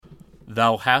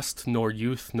Thou hast nor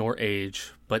youth nor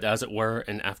age, but as it were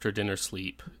an after-dinner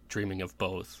sleep, dreaming of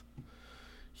both.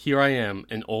 Here I am,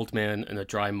 an old man in a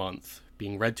dry month,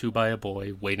 being read to by a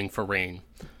boy, waiting for rain.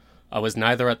 I was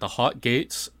neither at the hot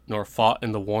gates, nor fought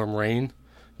in the warm rain,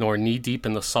 nor knee-deep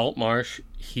in the salt marsh,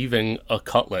 heaving a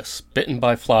cutlass, bitten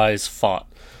by flies, fought.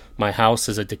 My house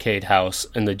is a decayed house,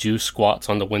 and the Jew squats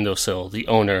on the windowsill, the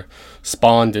owner,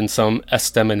 spawned in some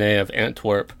estaminet of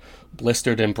Antwerp,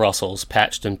 blistered in Brussels,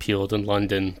 patched and peeled in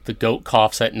London. The goat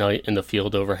coughs at night in the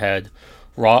field overhead.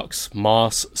 Rocks,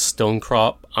 moss,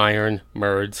 stonecrop, iron,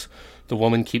 merds. The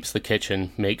woman keeps the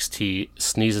kitchen, makes tea,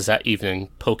 sneezes at evening,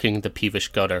 poking the peevish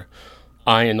gutter.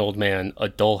 I, an old man, a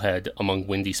dull head among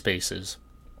windy spaces.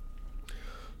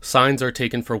 Signs are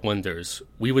taken for wonders.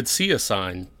 We would see a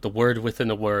sign, the word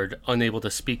within a word, unable to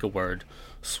speak a word,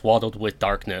 swaddled with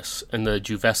darkness. In the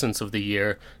juvescence of the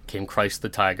year came Christ the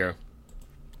tiger.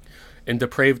 In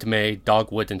depraved May,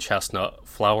 dogwood and chestnut,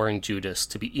 flowering Judas,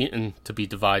 to be eaten, to be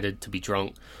divided, to be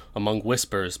drunk, among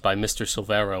whispers by Mr.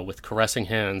 Silvero with caressing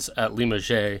hands at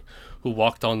Limoges, who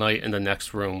walked all night in the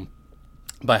next room,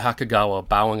 by Hakagawa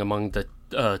bowing among the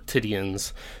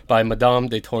Tidians, by Madame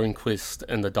de Torenquist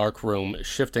in the dark room,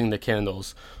 shifting the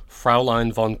candles,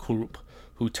 Fraulein von Krupp,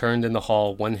 who turned in the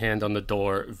hall, one hand on the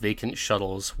door, vacant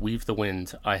shuttles, weave the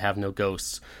wind, I have no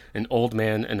ghosts, an old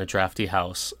man in a draughty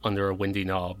house, under a windy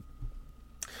knob.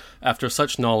 After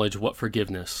such knowledge, what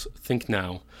forgiveness? Think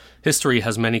now. History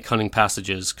has many cunning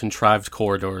passages, contrived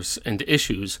corridors, and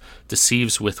issues,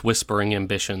 deceives with whispering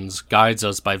ambitions, guides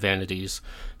us by vanities.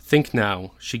 Think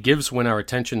now. She gives when our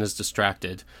attention is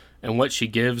distracted, and what she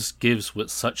gives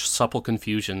with such supple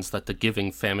confusions that the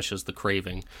giving famishes the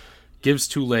craving. Gives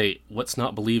too late, what's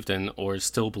not believed in, or is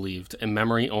still believed, in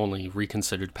memory only,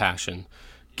 reconsidered passion.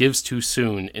 Gives too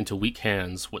soon into weak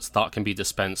hands what's thought can be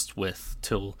dispensed with,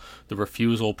 till the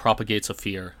refusal propagates a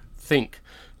fear. Think,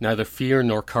 neither fear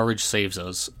nor courage saves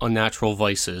us. Unnatural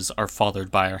vices are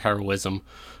fathered by our heroism.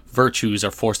 Virtues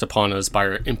are forced upon us by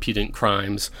our impudent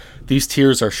crimes. These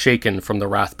tears are shaken from the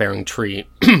wrath-bearing tree.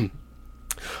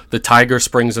 The tiger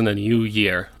springs in the new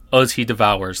year. Us he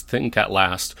devours. Think at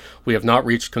last. We have not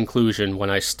reached conclusion when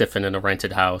I stiffen in a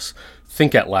rented house.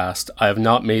 Think at last. I have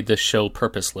not made this show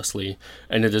purposelessly,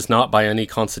 and it is not by any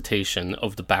consultation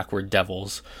of the backward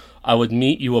devils. I would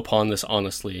meet you upon this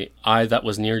honestly. I that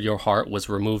was near your heart was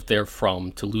removed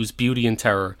therefrom, to lose beauty in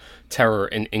terror, terror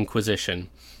in inquisition.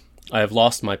 I have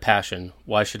lost my passion.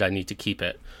 Why should I need to keep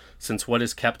it? Since what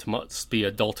is kept must be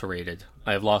adulterated.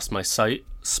 I have lost my sight,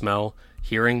 smell,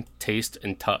 hearing, taste,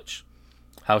 and touch.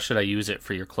 How should I use it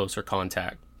for your closer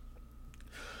contact?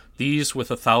 These,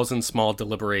 with 1,000 small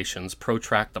deliberations,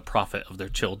 protract the profit of their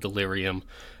chilled delirium,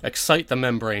 excite the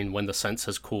membrane when the sense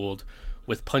has cooled.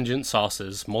 With pungent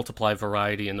sauces, multiply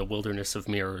variety in the wilderness of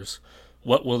mirrors.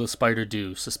 What will the spider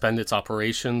do? Suspend its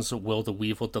operations? Will the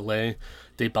weevil delay?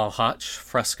 De Balhach,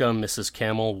 Fresca, Mrs.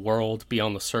 Camel, whirled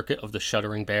beyond the circuit of the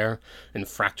shuddering bear, and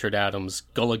fractured atoms,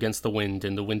 gull against the wind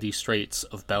in the windy straits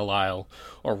of Belle Isle,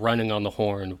 or running on the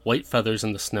horn, white feathers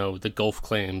in the snow, the gulf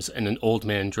claims, and an old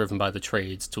man driven by the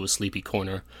trades to a sleepy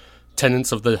corner.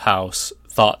 Tenants of the house,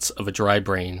 thoughts of a dry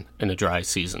brain in a dry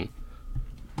season.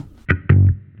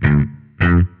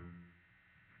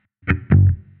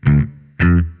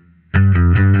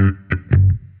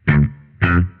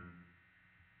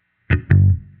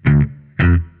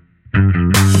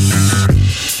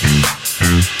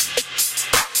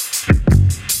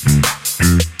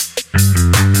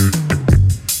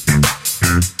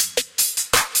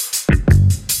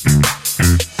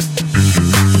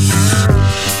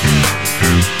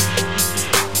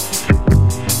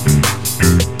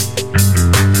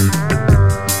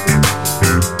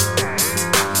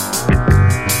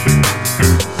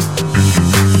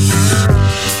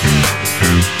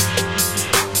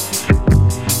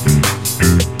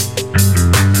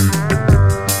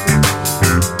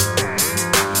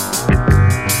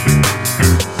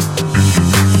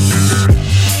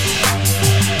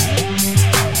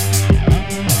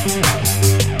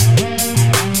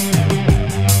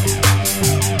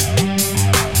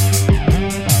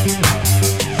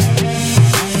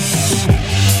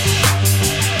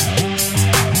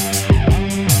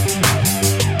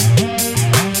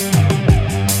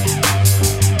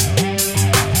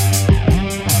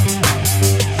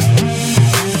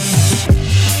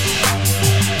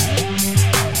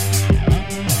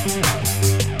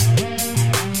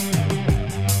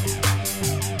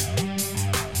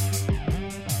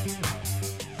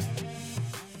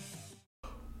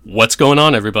 What's going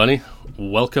on, everybody?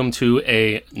 Welcome to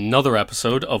another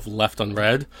episode of Left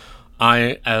Unread.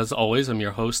 I, as always, am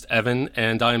your host, Evan,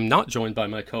 and I'm not joined by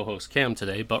my co-host, Cam,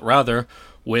 today, but rather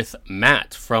with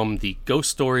Matt from the Ghost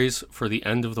Stories for the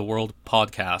End of the World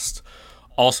podcast,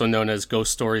 also known as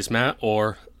Ghost Stories Matt,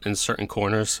 or, in certain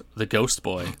corners, the Ghost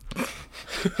Boy.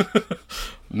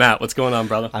 Matt, what's going on,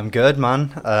 brother? I'm good, man.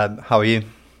 How are you?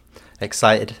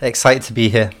 Excited to be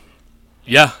here.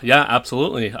 Yeah,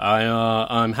 absolutely.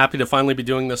 I'm happy to finally be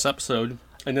doing this episode.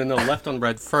 And then left on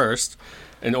red first,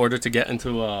 in order to get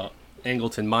into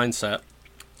Angleton mindset,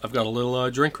 I've got a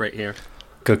little drink right here.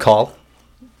 Good call.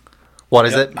 What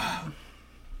is it?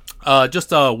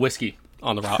 Just whiskey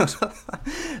on the rocks.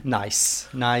 Nice.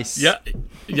 Yeah.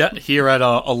 Here at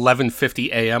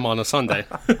 11:50 a.m. on a Sunday.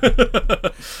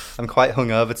 I'm quite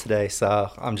hungover today, so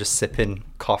I'm just sipping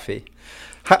coffee.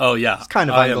 Oh yeah, it's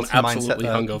kind of I am Angleton absolutely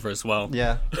mindset, hungover as well.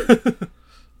 Yeah.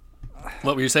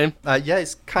 What were you saying? Yeah,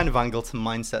 it's kind of Angleton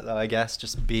mindset, though. I guess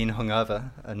just being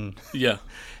hungover and yeah,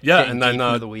 and then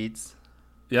into the weeds.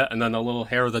 Yeah, and then a little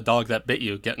hair of the dog that bit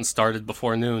you, getting started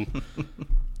before noon.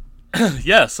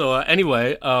 Yeah. So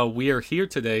anyway, we are here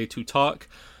today to talk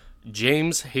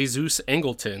James Jesus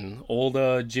Angleton, old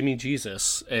Jimmy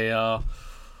Jesus,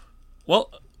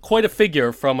 quite a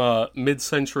figure from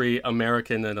mid-century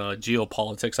American and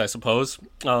geopolitics, I suppose.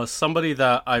 Somebody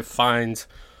that I find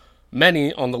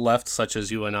many on the left, such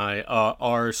as you and I,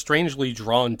 are strangely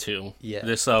drawn to. Yeah.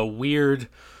 This weird,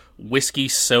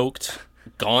 whiskey-soaked,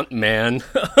 gaunt man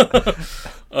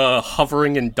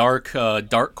hovering in dark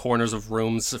corners of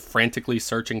rooms, frantically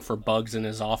searching for bugs in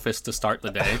his office to start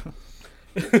the day.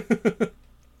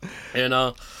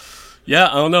 And yeah,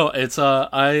 I don't know. It's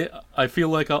I feel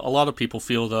like a lot of people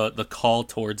feel the call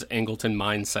towards Angleton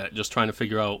mindset, just trying to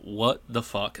figure out what the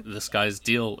fuck this guy's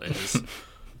deal is.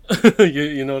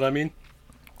 You know what I mean?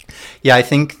 Yeah, I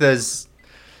think there's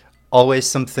always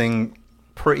something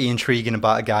pretty intriguing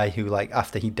about a guy who, like,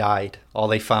 after he died, all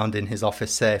they found in his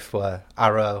office safe were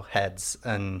arrow heads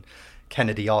and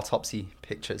Kennedy autopsy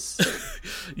pictures.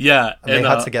 Yeah, and they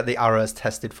had to get the arrows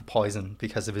tested for poison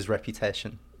because of his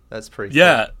reputation. That's pretty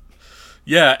cool.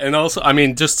 Yeah, and also, I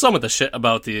mean, just some of the shit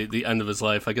about the end of his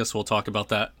life. I guess we'll talk about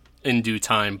that in due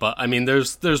time. But, I mean,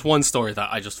 there's one story that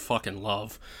I just fucking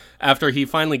love. After he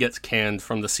finally gets canned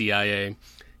from the CIA,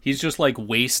 he's just, like,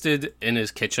 wasted in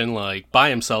his kitchen, like, by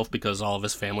himself because all of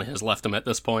his family has left him at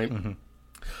this point. Mm-hmm.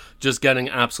 Just getting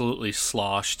absolutely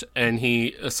sloshed. And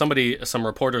some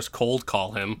reporters cold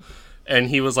call him. And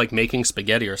he was, like, making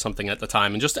spaghetti or something at the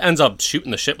time. And just ends up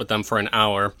shooting the shit with them for an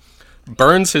hour.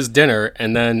 Burns his dinner,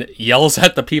 and then yells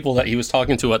at the people that he was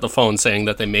talking to at the phone, saying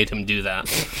that they made him do that.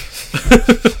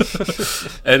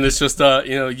 And it's just,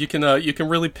 you can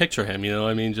really picture him.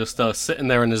 I mean, just sitting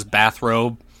there in his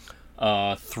bathrobe,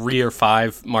 3 or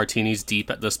 5 martinis deep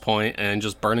at this point, and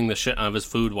just burning the shit out of his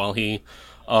food while he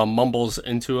mumbles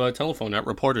into a telephone at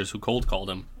reporters who cold called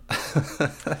him.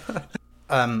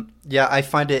 Yeah, I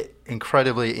find it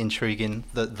incredibly intriguing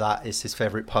that is his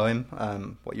favorite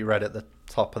poem. What you read at the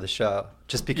top of the show,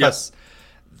 just because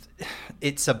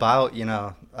it's about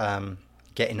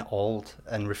getting old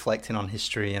and reflecting on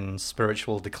history and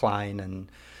spiritual decline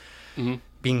and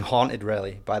being haunted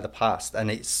really by the past,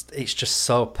 and it's just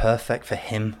so perfect for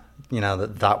him,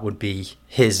 that would be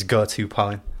his go-to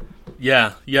poem.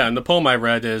 Yeah, and the poem I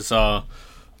read is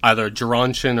either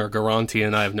Gerontian or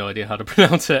Garantian, I have no idea how to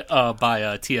pronounce it,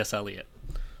 by T.S. Eliot,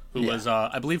 who was,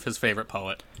 I believe, his favorite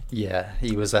poet. Yeah,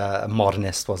 he was a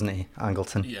modernist, wasn't he,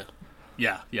 Angleton?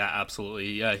 Yeah,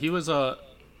 absolutely. Yeah, he was a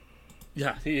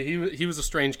he was a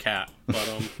strange cat,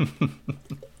 but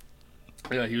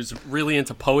yeah, he was really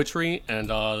into poetry and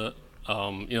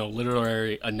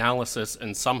literary analysis,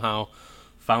 and somehow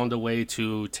found a way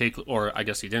to take, or I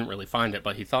guess he didn't really find it,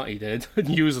 but he thought he did,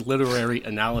 use literary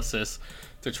analysis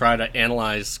to try to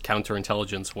analyze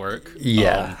counterintelligence work.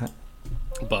 Yeah.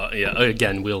 But yeah,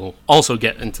 again, we'll also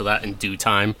get into that in due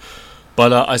time.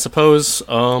 But I suppose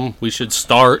we should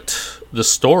start the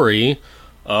story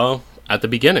at the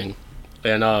beginning.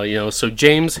 And, so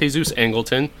James Jesus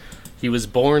Angleton, he was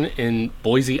born in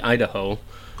Boise, Idaho,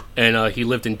 and he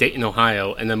lived in Dayton,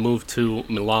 Ohio, and then moved to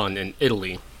Milan in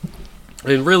Italy.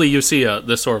 And really, you see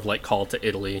this sort of like call to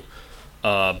Italy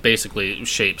basically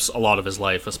shapes a lot of his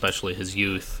life, especially his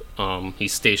youth.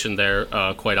 He's stationed there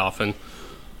quite often.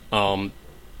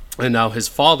 And now his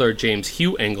father, James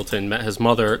Hugh Angleton, met his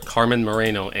mother, Carmen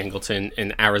Moreno Angleton,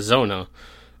 in Arizona,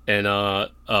 and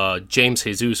James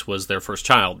Jesus was their first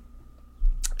child.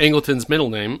 Angleton's middle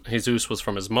name, Jesus, was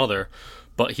from his mother,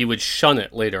 but he would shun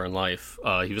it later in life.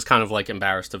 He was kind of like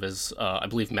embarrassed of his, I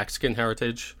believe, Mexican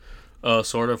heritage,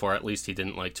 sort of, or at least he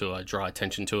didn't like to draw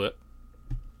attention to it.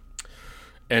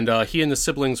 And he and his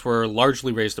siblings were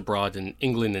largely raised abroad in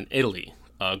England and Italy.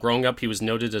 Growing up, he was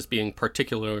noted as being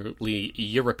particularly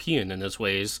European in his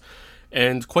ways,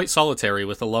 and quite solitary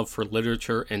with a love for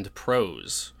literature and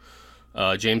prose.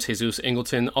 James Jesus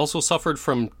Angleton also suffered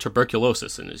from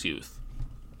tuberculosis in his youth.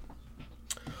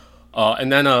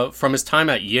 And then from his time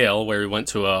at Yale, where he went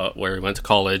to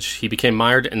college, he became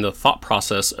mired in the thought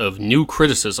process of new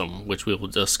criticism, which we will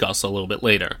discuss a little bit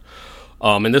later.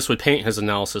 And this would paint his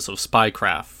analysis of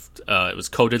spycraft. It was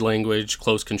coded language,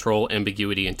 close control,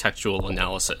 ambiguity, and textual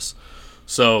analysis.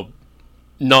 So,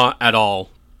 not at all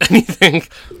anything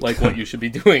like what you should be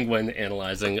doing when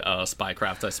analyzing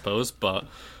spycraft, I suppose. But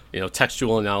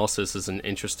textual analysis is an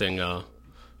interesting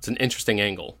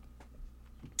angle.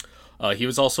 He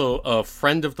was also a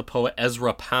friend of the poet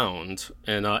Ezra Pound,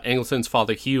 and Angleton's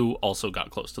father Hugh also got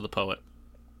close to the poet.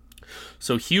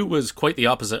 So Hugh was quite the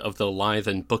opposite of the lithe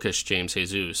and bookish James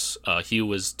Jesus. Hugh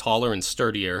was taller and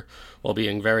sturdier, while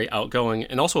being very outgoing,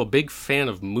 and also a big fan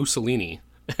of Mussolini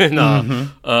and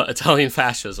Italian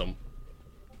fascism.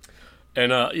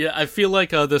 And I feel like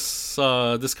this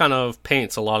kind of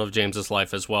paints a lot of James's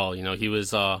life as well. He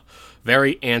was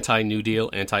very anti-New Deal,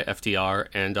 anti-FDR,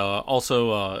 and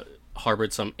also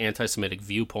harbored some anti-Semitic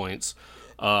viewpoints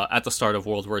at the start of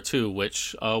World War II,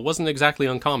 which wasn't exactly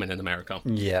uncommon in America.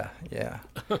 Yeah.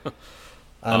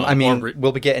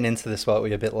 We'll be getting into this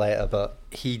a bit later, but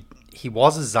he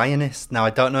was a Zionist. Now, I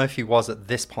don't know if he was at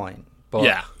this point,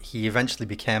 but he eventually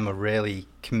became a really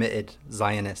committed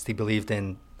Zionist. He believed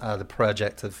in the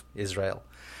project of Israel,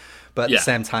 but at the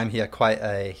same time, he had quite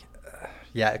a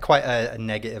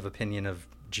negative opinion of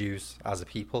Jews as a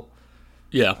people.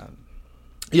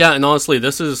 And honestly,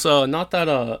 this is not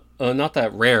that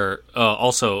rare.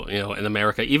 Also, in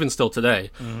America, even still today,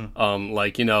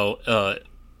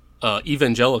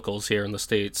 evangelicals here in the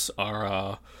States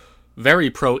are very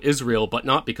pro-Israel, but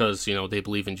not because they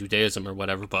believe in Judaism or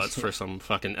whatever, but it's for some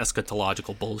fucking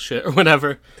eschatological bullshit or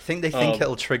whatever. I think they think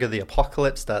it'll trigger the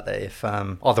apocalypse, that if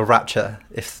or the rapture,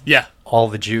 if all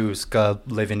the Jews go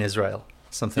live in Israel,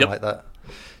 something like that.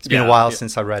 It's been a while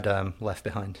since I read Left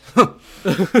Behind.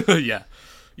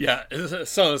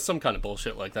 So some kind of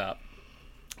bullshit like that.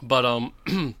 But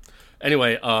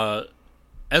anyway,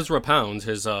 Ezra Pound,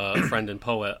 his friend and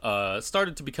poet,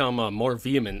 started to become more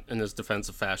vehement in his defense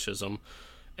of fascism,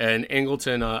 and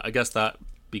Angleton, I guess that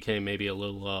became maybe a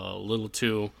little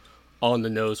too on the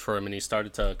nose for him, and he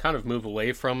started to kind of move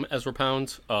away from Ezra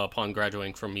Pound upon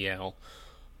graduating from Yale.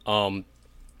 And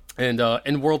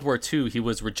in World War II, he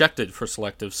was rejected for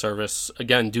selective service,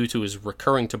 again due to his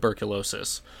recurring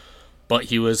tuberculosis. But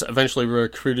he was eventually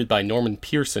recruited by Norman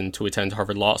Pearson to attend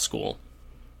Harvard Law School.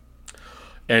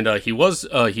 And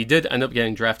he did end up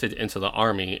getting drafted into the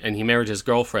Army, and he married his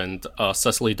girlfriend,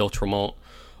 Cecily d'Autremont,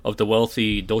 of the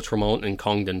wealthy d'Autremont and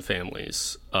Congdon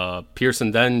families.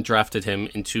 Pearson then drafted him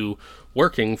into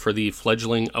working for the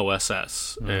fledgling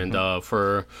OSS. Mm-hmm. And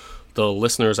for the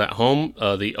listeners at home,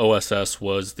 the OSS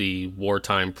was the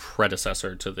wartime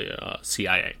predecessor to the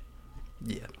CIA.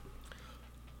 Yeah.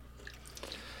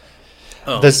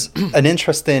 There's an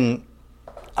interesting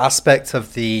aspect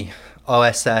of the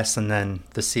OSS and then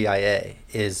the CIA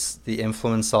is the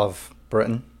influence of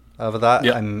Britain over that.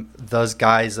 Those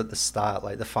guys at the start,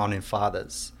 like the founding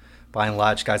fathers, by and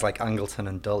large, guys like Angleton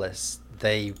and Dulles,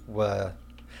 they were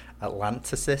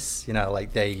Atlanticists,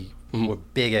 they were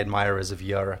big admirers of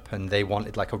Europe, and they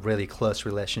wanted like a really close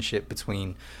relationship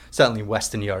between certainly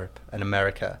Western Europe and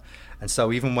America. And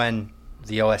so even when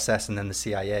the OSS and then the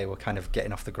CIA were kind of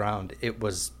getting off the ground, it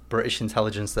was British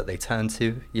intelligence that they turned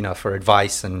to, for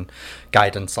advice and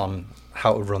guidance on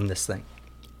how to run this thing.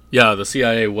 Yeah, the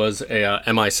CIA was a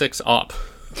MI6 op,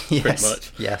 pretty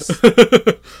much. Yes.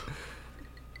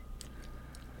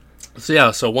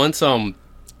 So once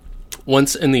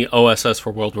in the OSS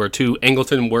for World War II,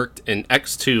 Angleton worked in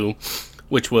X2,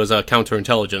 which was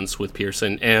counterintelligence with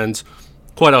Pearson, and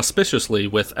quite auspiciously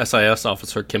with SIS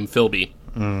officer Kim Philby.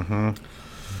 Mm-hmm.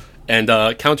 And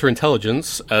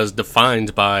counterintelligence, as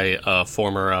defined by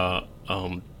former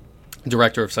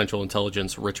Director of Central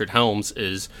Intelligence Richard Helms,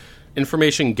 is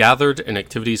information gathered and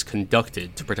activities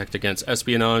conducted to protect against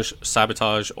espionage,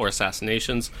 sabotage, or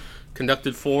assassinations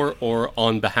conducted for or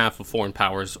on behalf of foreign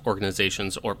powers,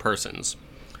 organizations, or persons.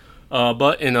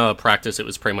 But in practice, it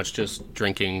was pretty much just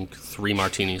drinking 3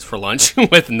 martinis for lunch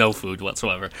with no food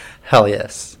whatsoever. Hell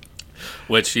yes.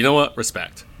 Which, you know what?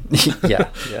 Respect. Yeah.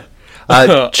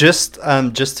 Just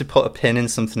to put a pin in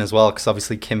something as well, because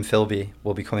obviously Kim Philby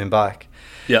will be coming back.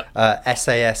 Yeah.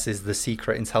 SAS is the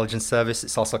Secret Intelligence Service.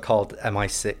 It's also called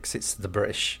MI6. It's the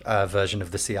British version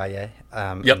of the CIA.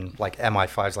 And like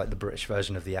MI5 is like the British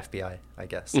version of the FBI, I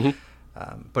guess. Mm-hmm.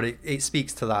 But it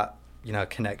speaks to that,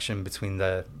 connection between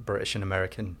the British and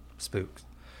American spooks.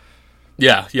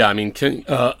 Yeah. I mean, Kim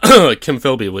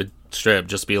Philby would straight up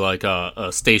just be like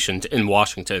stationed in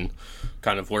Washington,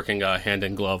 kind of working hand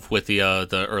in glove with the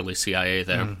early CIA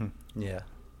there. Mm-hmm. Yeah.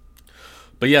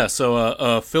 But yeah, so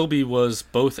Philby was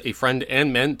both a friend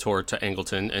and mentor to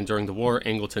Angleton, and during the war,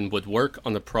 Angleton would work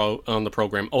on the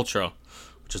program Ultra,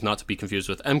 which is not to be confused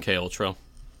with MK Ultra.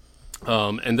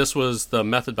 And this was the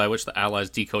method by which the Allies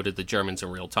decoded the Germans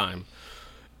in real time.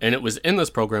 And it was in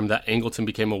this program that Angleton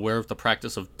became aware of the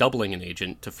practice of doubling an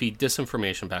agent to feed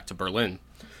disinformation back to Berlin.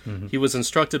 Mm-hmm. He was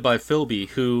instructed by Philby,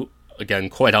 who, again,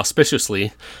 quite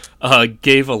auspiciously,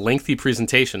 gave a lengthy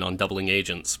presentation on doubling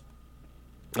agents.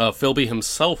 Philby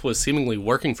himself was seemingly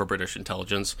working for British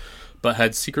intelligence, but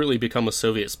had secretly become a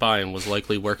Soviet spy and was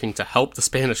likely working to help the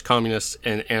Spanish communists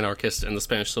and anarchists in the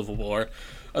Spanish Civil War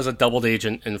as a doubled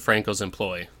agent in Franco's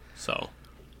employ. So,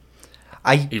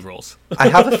 he rolls. I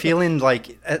have a feeling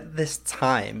like at this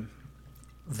time,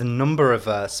 the number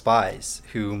of spies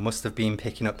who must have been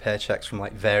picking up paychecks from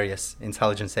like various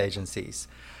intelligence agencies,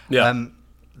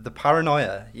 the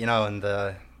paranoia, and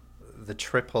the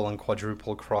triple and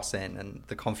quadruple crossing and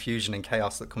the confusion and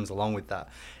chaos that comes along with that.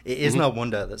 It is no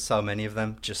wonder that so many of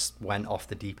them just went off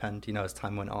the deep end, as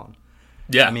time went on.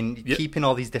 Yeah. I mean, keeping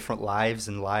all these different lives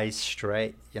and lies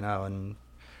straight, and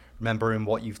remembering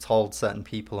what you've told certain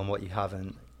people and what you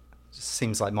haven't, just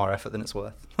seems like more effort than it's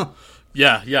worth.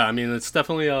 Yeah. I mean, it's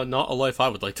definitely not a life I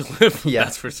would like to live. Yeah.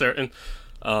 That's for certain.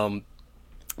 But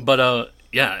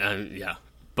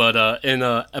in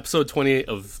episode 28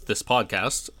 of this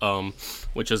podcast,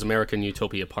 which is American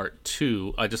Utopia Part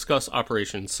 2, I discuss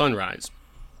Operation Sunrise.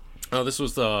 This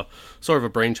was the sort of a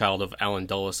brainchild of Alan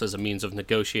Dulles as a means of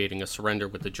negotiating a surrender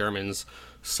with the Germans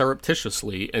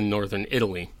surreptitiously in northern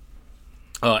Italy.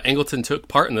 Angleton took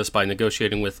part in this by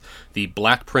negotiating with the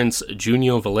Black Prince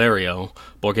Junio Valerio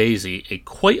Borghese, a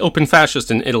quite open fascist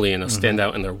in Italy and a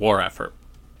standout in their war effort.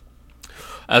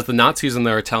 As the Nazis and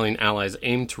their Italian allies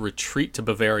aimed to retreat to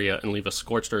Bavaria and leave a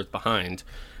scorched earth behind,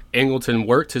 Angleton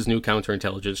worked his new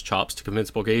counterintelligence chops to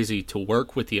convince Borghese to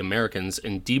work with the Americans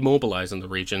in demobilizing the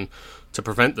region to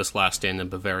prevent this last stand in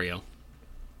Bavaria.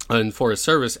 And for his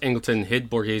service, Angleton hid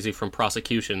Borghese from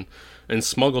prosecution and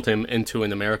smuggled him into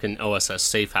an American OSS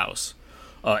safe house.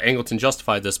 Angleton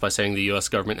justified this by saying the U.S.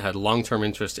 government had long-term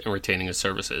interest in retaining his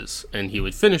services, and he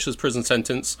would finish his prison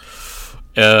sentence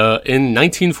in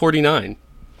 1949.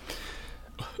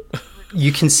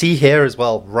 You can see here as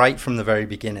well, right from the very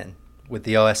beginning, with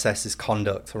the OSS's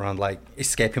conduct around like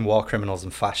escaping war criminals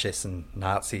and fascists and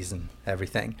Nazis and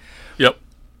everything. Yep.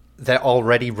 They're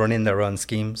already running their own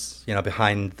schemes,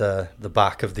 behind the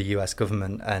back of the US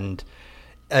government and,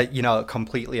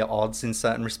 completely at odds in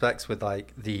certain respects with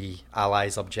like the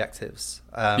Allies' objectives.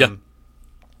 And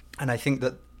I think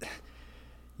that,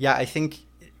 I think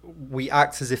we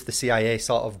act as if the CIA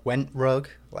sort of went rogue,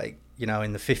 like,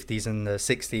 in the 50s and the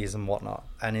 60s and whatnot.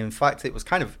 And in fact, it was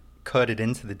kind of coded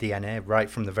into the DNA right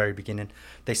from the very beginning.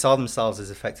 They saw themselves as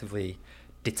effectively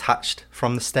detached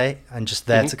from the state and just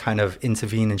there to kind of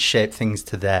intervene and shape things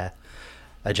to their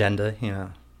agenda,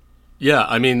 Yeah,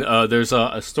 I mean, there's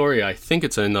a story, I think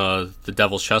it's in The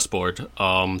Devil's Chessboard,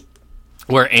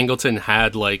 where Angleton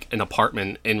had like an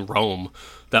apartment in Rome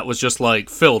that was just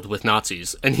like filled with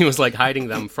Nazis, and he was like hiding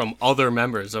them from other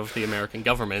members of the American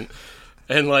government.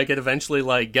 And, like, it eventually,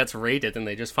 like, gets raided, and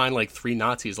they just find, like, 3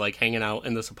 Nazis, like, hanging out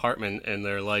in this apartment, and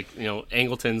they're, like,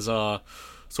 Angleton's,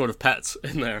 sort of pets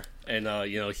in there. And,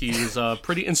 he's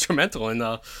pretty instrumental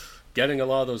in getting a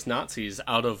lot of those Nazis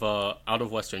out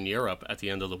of Western Europe at the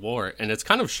end of the war. And it's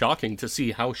kind of shocking to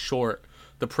see how short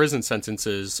the prison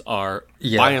sentences are,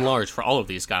 by and large, for all of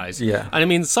these guys. Yeah. And, I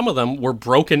mean, some of them were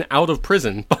broken out of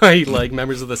prison by, like,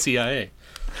 members of the CIA.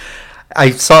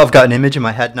 I sort of got an image in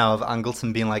my head now of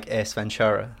Angleton being like Ace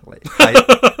Ventura, like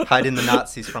hiding the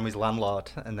Nazis from his landlord,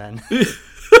 and then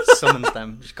summons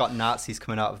them. Just got Nazis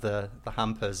coming out of the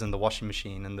hampers and the washing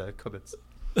machine and the cupboards.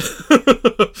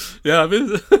 Yeah, I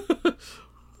mean,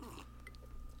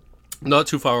 not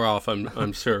too far off,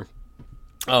 I'm sure.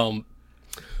 But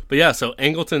yeah, so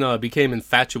Angleton became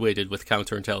infatuated with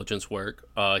counterintelligence work.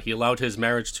 He allowed his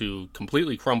marriage to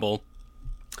completely crumble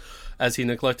as he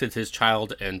neglected his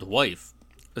child and wife.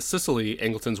 Cicely,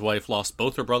 Angleton's wife, lost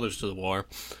both her brothers to the war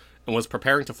and was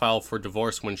preparing to file for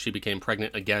divorce when she became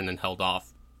pregnant again and held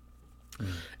off.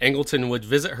 Angleton would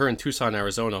visit her in Tucson,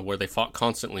 Arizona, where they fought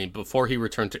constantly before he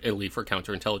returned to Italy for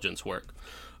counterintelligence work.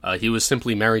 He was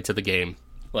simply married to the game.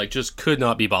 Like, just could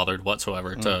not be bothered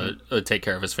whatsoever to take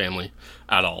care of his family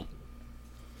at all.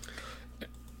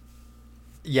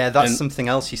 Yeah, that's And something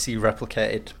else you see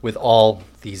replicated with all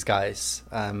these guys.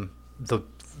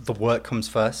 The work comes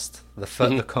first.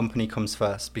 The company comes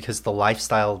first because the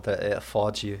lifestyle that it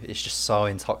affords you is just so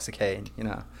intoxicating. You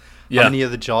know, yeah, how many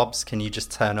other jobs can you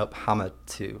just turn up hammered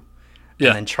to,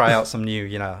 and then try out some new,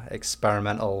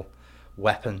 experimental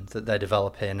weapon that they're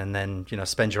developing, and then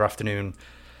spend your afternoon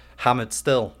hammered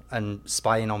still and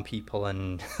spying on people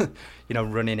and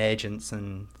running agents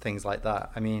and things like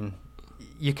that. I mean,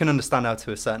 you can understand how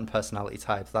to a certain personality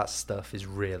type that stuff is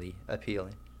really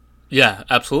appealing. Yeah,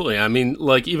 absolutely. I mean,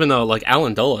 like, even though, like,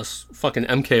 Alan Dulles fucking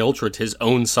MK Ultra'd his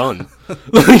own son.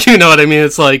 Like, you know what I mean?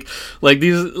 It's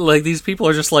these people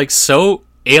are just, like, so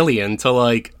alien to,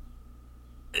 like,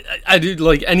 I do,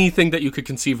 like, anything that you could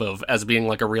conceive of as being,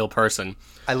 like, a real person.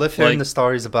 I love hearing the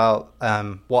stories about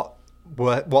what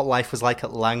life was like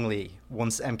at Langley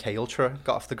once MK Ultra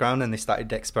got off the ground and they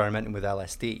started experimenting with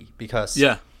LSD, because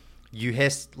you hear,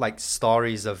 like,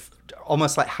 stories of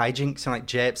almost like hijinks and, like,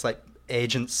 japes, like,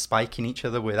 agents spiking each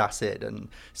other with acid and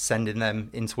sending them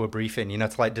into a briefing,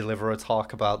 to like deliver a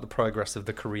talk about the progress of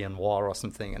the Korean War or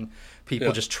something, and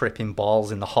people just tripping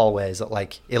balls in the hallways at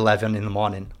like 11 in the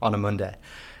morning on a Monday.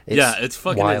 It's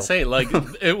fucking wild. Insane. Like,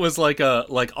 it was like a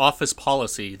office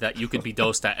policy that you could be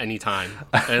dosed at any time,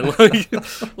 and like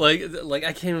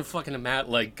I can't even fucking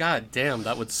imagine. Like, god damn,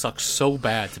 that would suck so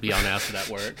bad to be on acid at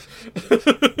work.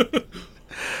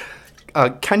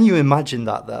 Can you imagine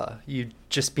that, though? You've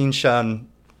just been shown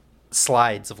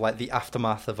slides of, like, the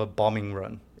aftermath of a bombing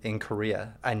run in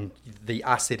Korea, and the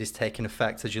acid is taking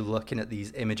effect as you're looking at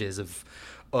these images of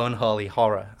unholy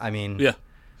horror. I mean...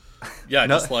 Yeah,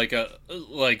 no. Just,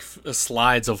 like,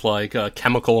 slides of, like,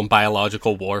 chemical and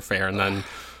biological warfare, and then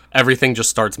everything just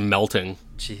starts melting.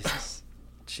 Jesus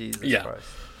yeah. Christ.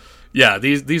 Yeah,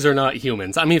 these are not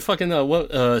humans. I mean, fucking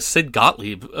Sid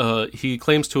Gottlieb, he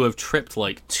claims to have tripped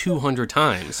like 200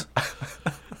 times,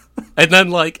 and then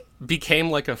like became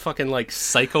like a fucking like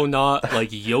psychonaut, like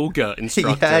yoga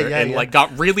instructor, and like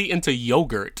got really into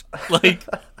yogurt. Like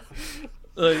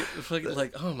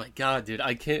oh my god, dude,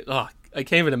 I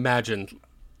can't even imagine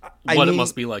what it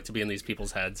must be like to be in these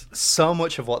people's heads. So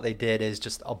much of what they did is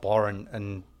just abhorrent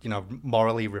and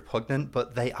morally repugnant,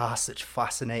 but they are such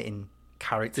fascinating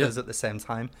characters at the same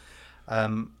time.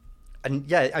 And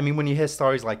yeah, I mean, when you hear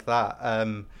stories like that,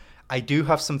 I do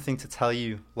have something to tell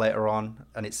you later on,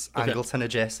 and it's Angleton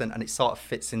adjacent, and it sort of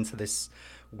fits into this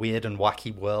weird and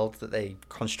wacky world that they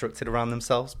constructed around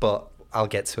themselves, but I'll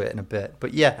get to it in a bit.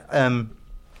 But yeah,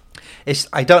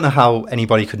 I don't know how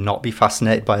anybody could not be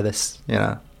fascinated by this,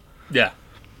 Yeah,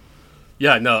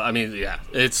 no, I mean, yeah,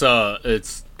 it's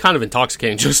kind of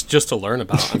intoxicating just to learn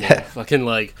about. I mean, fucking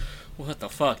like, what the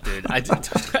fuck, dude? I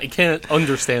can't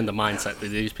understand the mindset that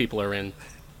these people are in.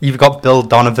 You've got Bill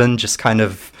Donovan just kind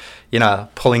of,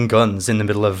 pulling guns in the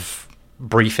middle of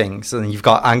briefings, and you've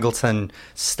got Angleton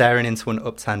staring into an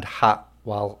upturned hat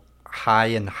while high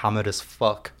and hammered as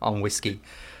fuck on whiskey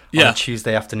on a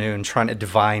Tuesday afternoon, trying to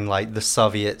divine like the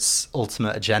Soviets'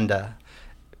 ultimate agenda.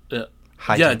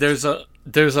 Yeah, there's a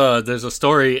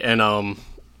story in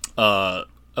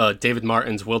David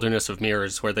Martin's Wilderness of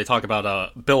Mirrors where they talk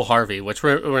about Bill Harvey, which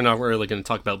we're not really going to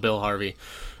talk about Bill Harvey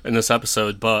in this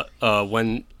episode, but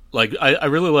when like I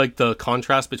really like the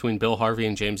contrast between Bill Harvey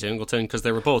and James Angleton because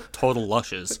they were both total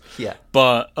lushes. Yeah,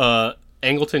 but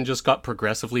Angleton just got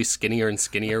progressively skinnier and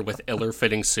skinnier with iller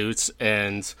fitting suits,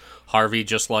 and Harvey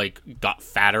just like got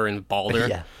fatter and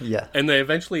balder. Yeah. And they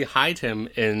eventually hide him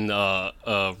in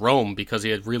Rome because he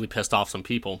had really pissed off some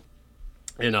people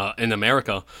in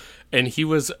America. And he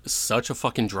was such a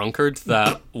fucking drunkard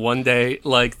that one day,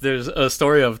 like, there's a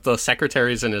story of the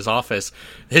secretaries in his office.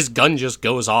 His gun just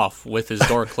goes off with his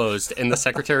door closed. And the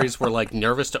secretaries were, like,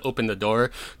 nervous to open the door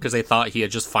because they thought he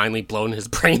had just finally blown his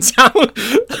brains out.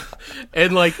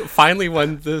 And, like, finally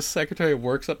when the secretary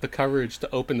works up the courage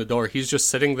to open the door, he's just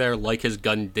sitting there like his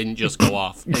gun didn't just go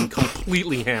off and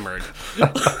completely hammered.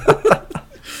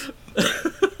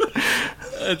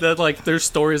 And then, like, there's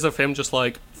stories of him just,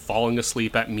 like, falling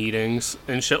asleep at meetings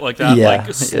and shit like that,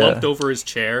 like slumped over his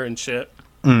chair and shit.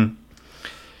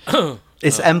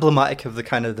 It's emblematic of the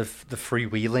kind of the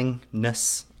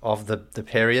freewheelingness of the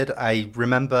period. I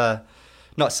remember,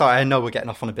 I know we're getting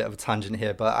off on a bit of a tangent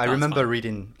here, but I remember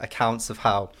reading accounts of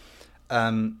how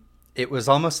it was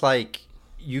almost like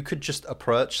you could just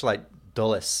approach like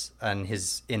Dulles and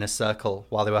his inner circle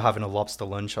while they were having a lobster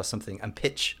lunch or something and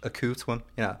pitch a coup to him,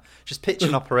 just pitch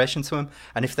an operation to him,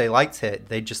 and if they liked it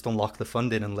they'd just unlock the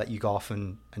funding and let you go off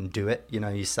and do it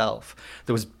yourself.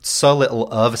 There was so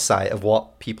little oversight of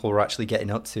what people were actually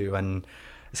getting up to, and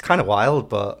it's kind of wild,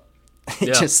 but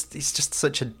it's just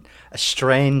such a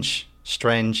strange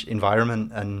strange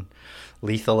environment and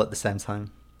lethal at the same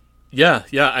time. Yeah,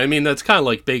 I mean, that's kind of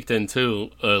like baked in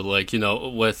too. Like, you know,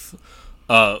 with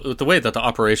the way that the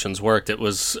operations worked, it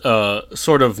was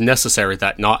sort of necessary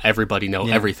that not everybody know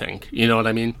everything. You know what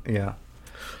I mean? Yeah.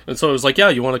 And so it was like, yeah,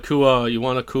 you want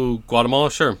to coup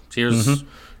Guatemala? Sure. Here's a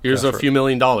few $1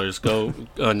 million. Go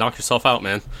knock yourself out,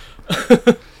 man.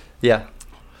 Yeah.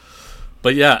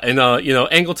 But yeah, and you know,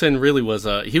 Angleton really was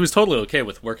he was totally okay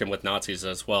with working with Nazis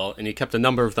as well, and he kept a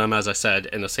number of them, as I said,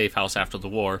 in a safe house after the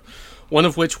war. One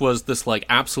of which was this like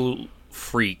absolute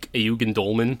freak, a Eugen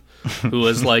Dolman, who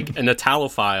was like an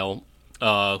Italophile,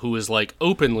 who was like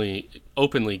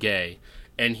openly gay,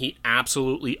 and he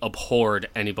absolutely abhorred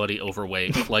anybody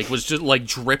overweight. Like, was just like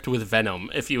dripped with venom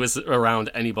if he was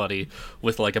around anybody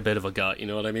with like a bit of a gut. You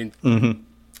know what I mean? Mm-hmm.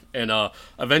 And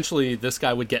eventually this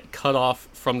guy would get cut off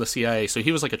from the CIA, so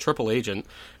he was like a triple agent,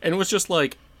 and it was just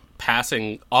like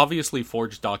passing obviously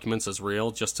forged documents as real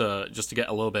just to get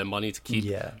a little bit of money to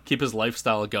keep his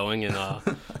lifestyle going in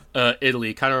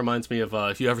Italy. Kind of reminds me of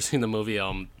if you ever seen the movie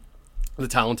The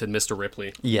Talented Mr.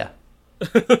 Ripley. Yeah.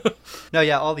 No,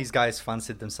 yeah, all these guys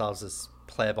fancied themselves as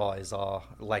playboys or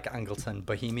like Angleton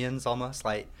bohemians almost,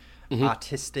 like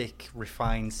artistic,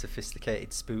 refined,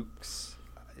 sophisticated spooks.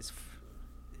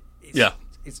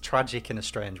 It's tragic in a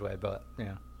strange way, but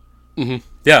yeah. Mm-hmm.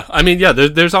 Yeah, I mean, yeah,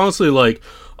 there's honestly, like,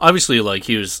 obviously, like,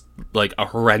 he was, like, a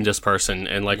horrendous person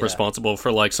and, like, responsible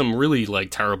for, like, some really, like,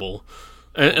 terrible,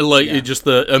 and like, just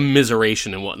the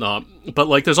immiseration and whatnot. But,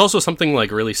 like, there's also something,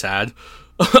 like, really sad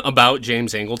about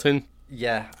James Angleton.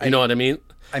 Yeah. You know what I mean?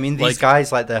 I mean, these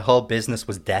guys, like, their whole business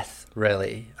was death,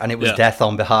 really. And it was death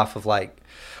on behalf of, like,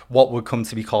 what would come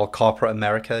to be called corporate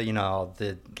America, you know,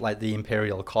 the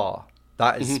imperial core.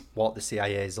 That is what the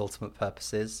CIA's ultimate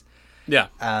purpose is. Yeah.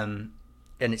 And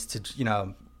it's to, you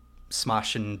know,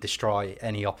 smash and destroy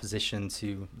any opposition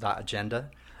to that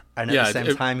agenda. And at the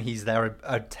same time, he's there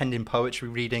attending poetry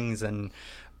readings and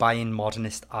buying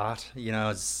modernist art, you know,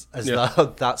 as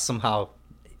though that somehow,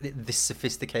 this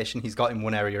sophistication he's got in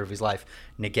one area of his life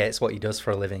negates what he does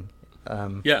for a living.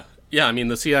 Yeah, I mean,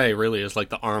 the CIA really is like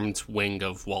the armed wing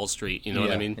of Wall Street, you know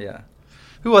what I mean? Yeah.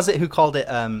 Who was it who called it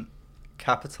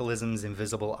capitalism's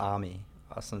invisible army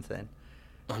or something?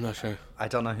 I'm not sure. I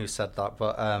don't know who said that,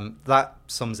 but that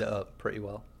sums it up pretty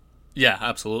well. Yeah,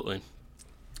 absolutely.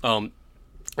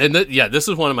 This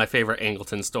is one of my favorite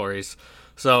Angleton stories.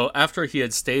 So after he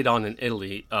had stayed on in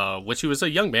Italy, which he was a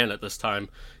young man at this time,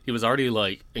 he was already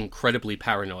like incredibly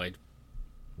paranoid.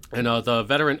 And the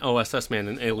veteran OSS man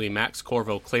in Italy, Max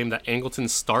Corvo, claimed that Angleton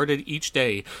started each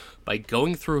day by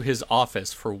going through his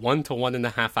office for 1 to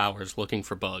 1.5 hours looking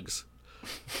for bugs.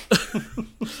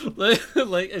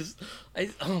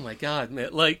 Oh my god, man!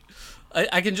 Like,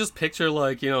 I can just picture,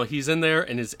 like, you know, he's in there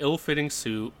in his ill-fitting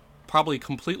suit, probably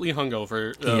completely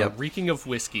hungover, reeking of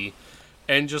whiskey,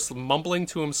 and just mumbling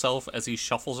to himself as he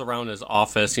shuffles around his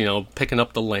office, you know, picking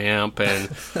up the lamp and,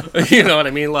 you know what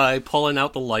I mean, like, pulling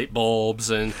out the light bulbs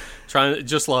and trying to,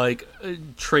 just, like,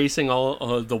 tracing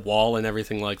all the wall and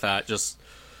everything like that. Just,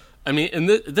 I mean, and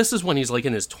this is when he's, like,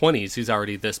 in his 20s. He's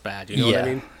already this bad, you know what I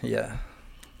mean? Yeah.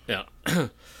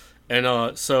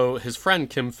 And so his friend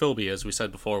Kim Philby, as we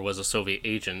said before, was a Soviet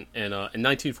agent. And in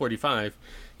 1945,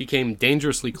 he came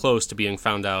dangerously close to being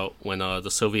found out when the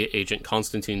Soviet agent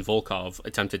Konstantin Volkov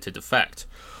attempted to defect,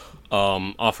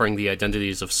 offering the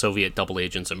identities of Soviet double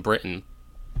agents in Britain.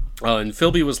 And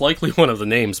Philby was likely one of the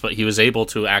names, but he was able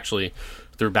to actually,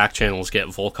 through back channels, get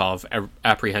Volkov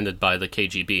apprehended by the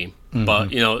KGB. Mm-hmm.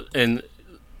 But, you know, and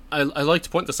I like to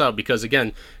point this out because,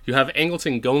 again, you have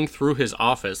Angleton going through his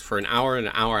office for an hour and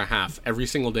a half every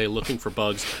single day looking for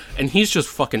bugs, and he's just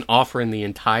fucking offering the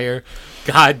entire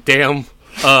goddamn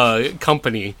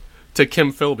company to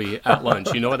Kim Philby at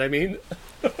lunch. You know what I mean?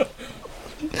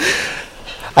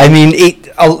 I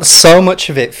mean, so much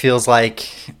of it feels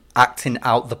like acting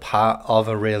out the part of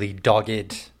a really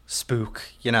dogged spook,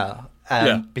 you know?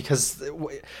 Because,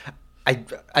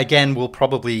 we'll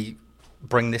probably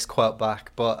bring this quote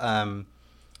back, but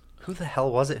who the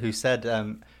hell was it who said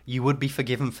you would be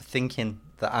forgiven for thinking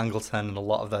that Angleton and a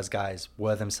lot of those guys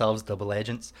were themselves double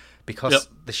agents because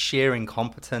the sheer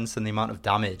incompetence and the amount of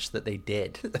damage that they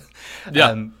did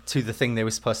to the thing they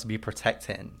were supposed to be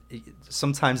protecting.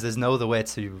 Sometimes there's no other way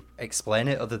to explain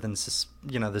it other than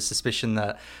the suspicion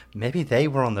that maybe they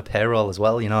were on the payroll as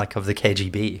well, you know, like of the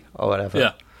KGB or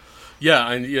whatever.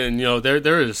 And you know,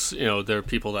 there is, you know, there are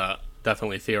people that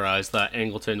definitely theorized that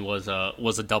Angleton was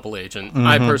a double agent. Mm-hmm.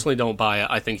 I personally don't buy it.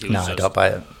 I think he was I don't buy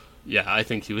it. Yeah, I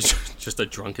think he was just a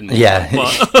drunken moron.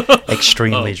 Yeah,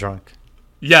 extremely drunk.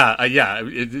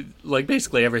 Like,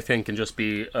 basically everything can just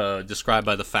be described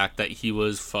by the fact that he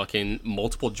was fucking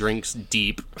multiple drinks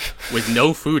deep with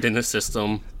no food in his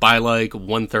system by, like,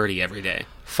 1:30 every day.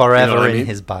 Forever, you know, in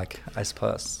his bag, I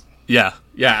suppose. Yeah,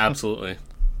 absolutely.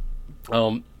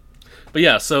 But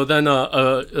yeah, so then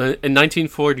in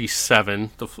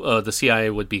 1947, the CIA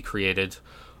would be created,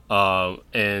 and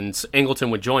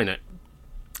Angleton would join it.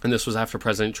 And this was after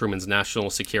President Truman's National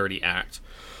Security Act,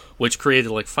 which created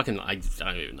like fucking, I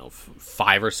don't even know,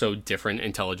 5 or so different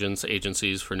intelligence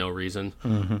agencies for no reason.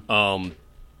 And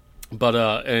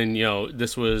you know,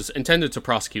 this was intended to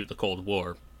prosecute the Cold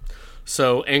War.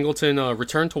 So Angleton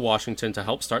returned to Washington to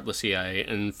help start the CIA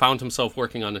and found himself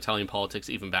working on Italian politics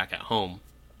even back at home.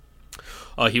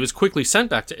 He was quickly sent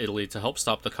back to Italy to help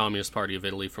stop the Communist Party of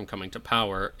Italy from coming to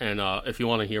power. And if you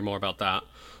want to hear more about that,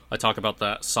 I talk about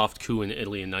that soft coup in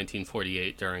Italy in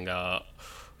 1948 during the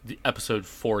episode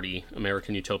 40,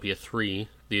 American Utopia 3,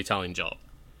 The Italian Job.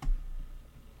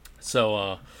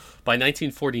 So by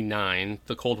 1949,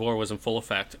 the Cold War was in full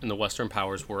effect, and the Western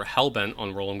powers were hell-bent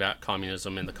on rolling back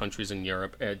communism in the countries in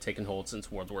Europe had taken hold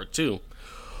since World War II.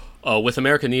 With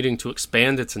America needing to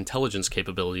expand its intelligence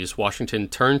capabilities, Washington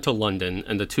turned to London,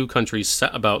 and the two countries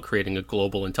set about creating a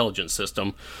global intelligence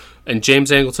system. And James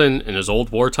Angleton and his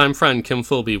old wartime friend Kim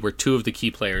Philby were 2 of the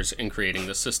key players in creating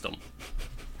this system.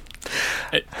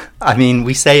 I mean,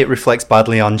 we say it reflects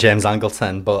badly on James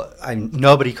Angleton, but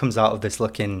nobody comes out of this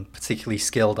looking particularly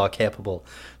skilled or capable.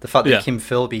 The fact that Kim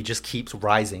Philby just keeps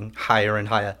rising higher and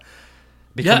higher.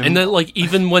 And then, like,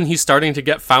 even when he's starting to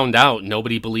get found out,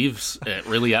 nobody believes it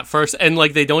really at first. And,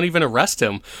 like, they don't even arrest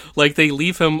him. Like, they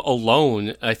leave him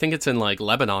alone. I think it's in, like,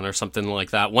 Lebanon or something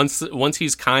like that. Once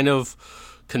he's kind of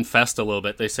confessed a little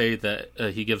bit, they say that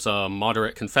he gives a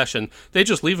moderate confession. They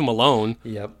just leave him alone.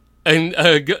 Yep. And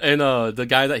the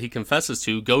guy that he confesses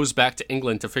to goes back to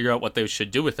England to figure out what they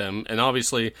should do with him. And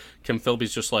obviously, Kim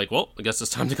Philby's just like, well, I guess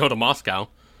it's time to go to Moscow.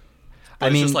 But I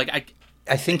mean, just like,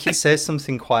 I think he says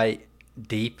something quite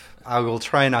deep. I will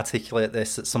try and articulate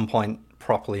this at some point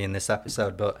properly in this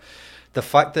episode, but the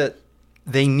fact that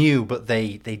they knew, but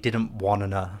they didn't want to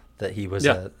know that he was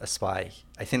a spy,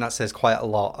 I think that says quite a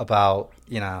lot about,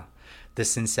 you know, the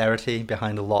sincerity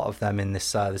behind a lot of them in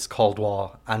this this Cold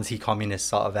War anti-communist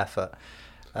sort of effort.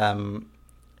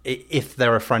 If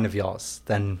they're a friend of yours,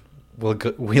 then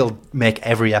we'll make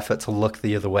every effort to look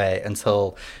the other way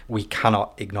until we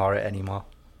cannot ignore it anymore.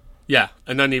 Yeah,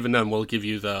 and then even then we'll give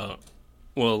you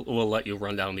we'll let you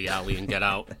run down the alley and get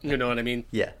out. You know what I mean?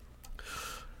 Yeah.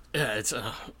 Yeah, it's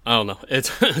I don't know.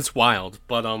 It's wild,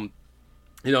 but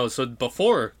you know, so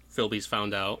before Philby's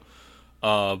found out,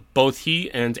 both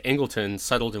he and Angleton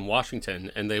settled in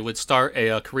Washington, and they would start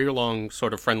a career-long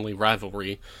sort of friendly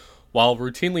rivalry while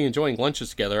routinely enjoying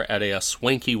lunches together at a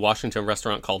swanky Washington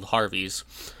restaurant called Harvey's.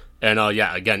 And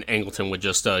again, Angleton would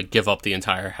just give up the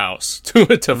entire house to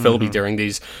Philby during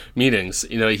these meetings.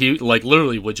 You know, he like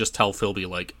literally would just tell Philby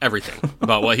like everything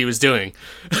about what he was doing.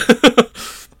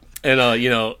 And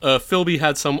Philby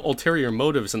had some ulterior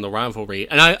motives in the rivalry,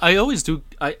 and I always do.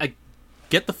 I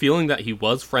get the feeling that he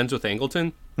was friends with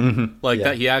Angleton,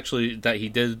 that he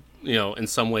did, you know, in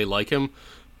some way like him,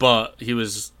 but he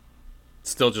was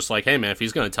still just like, hey man, if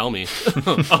he's gonna tell me,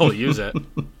 I'll use it.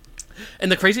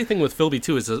 And the crazy thing with Philby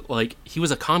too is that, like, he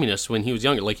was a communist when he was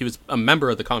younger. Like, he was a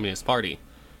member of the Communist Party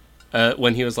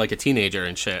when he was like a teenager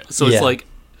and shit. So it's like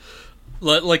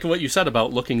what you said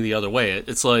about looking the other way.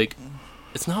 It's like,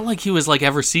 it's not like he was like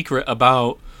ever secret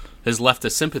about his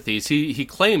leftist sympathies. He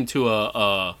claimed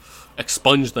to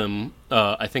expunge them.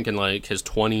 I think in like his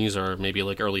 20s or maybe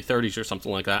like early 30s or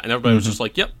something like that. And everybody was just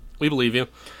like, "Yep, we believe you."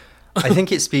 I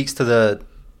think it speaks to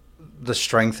the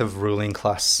strength of ruling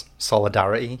class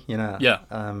solidarity, you know. Yeah.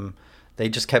 They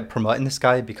just kept promoting this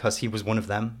guy because he was one of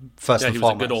them, first and foremost. He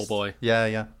was a good old boy.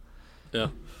 Yeah.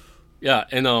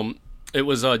 And it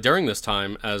was during this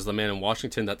time as the man in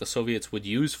Washington that the Soviets would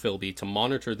use Philby to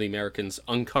monitor the Americans'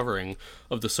 uncovering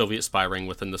of the Soviet spy ring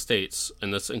within the States.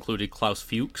 And this included Klaus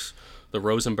Fuchs, the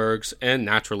Rosenbergs, and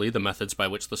naturally the methods by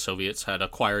which the Soviets had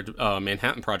acquired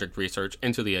Manhattan Project research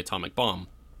into the atomic bomb.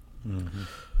 Mm-hmm.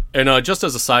 And just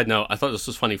as a side note, I thought this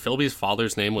was funny. Philby's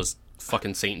father's name was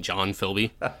fucking St. John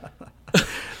Philby.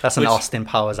 That's an Austin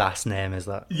Powers ass name, is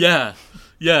that? Yeah.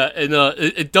 And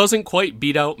it doesn't quite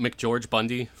beat out McGeorge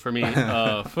Bundy for me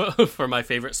for my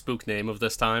favorite spook name of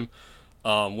this time,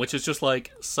 which is just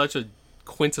like such a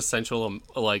quintessential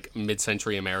like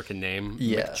mid-century American name,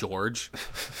 McGeorge.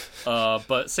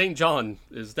 But St. John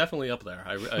is definitely up there.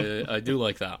 I do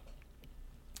like that.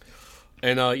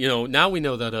 And, now we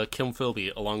know that Kim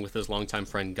Philby, along with his longtime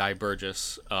friend Guy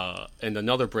Burgess, and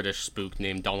another British spook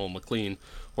named Donald MacLean,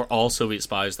 were all Soviet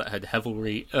spies that had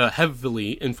heavily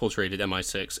infiltrated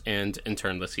MI6 and in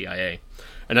turn the CIA.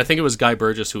 And I think it was Guy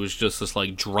Burgess who was just this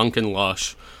like drunken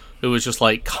lush who was just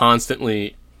like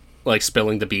constantly like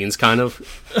spilling the beans kind of.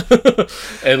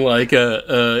 And like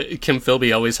Kim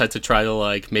Philby always had to try to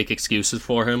like make excuses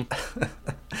for him.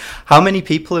 How many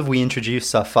people have we introduced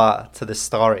so far to this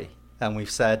story? And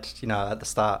we've said, you know, at the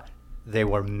start, they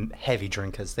were heavy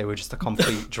drinkers. They were just a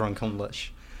complete drunken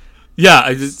lush. Yeah,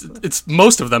 it's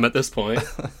most of them at this point.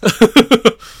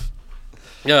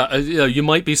 Yeah, you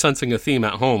might be sensing a theme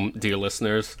at home, dear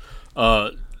listeners.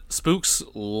 Spooks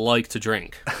like to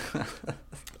drink.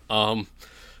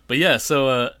 But yeah,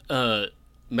 so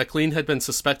McLean had been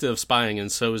suspected of spying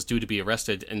and so was due to be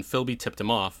arrested, and Philby tipped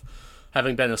him off,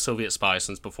 having been a Soviet spy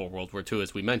since before World War II,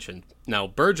 as we mentioned. Now,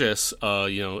 Burgess,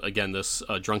 again, this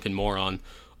drunken moron,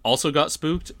 also got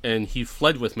spooked, and he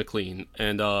fled with McLean.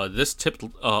 And this tipped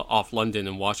off London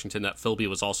and Washington that Philby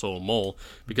was also a mole,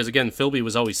 because, again, Philby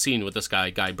was always seen with this guy,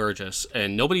 Guy Burgess,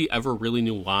 and nobody ever really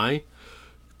knew why.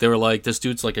 They were like, this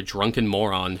dude's like a drunken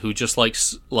moron who just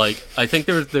likes, like, I think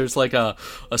there's like a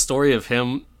story of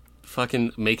him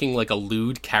fucking making like a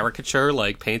lewd caricature,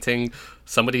 like painting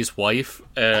somebody's wife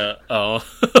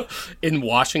in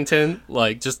Washington,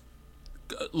 like just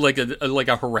like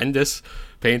a horrendous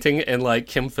painting, and like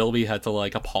Kim Philby had to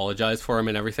like apologize for him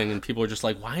and everything, and people were just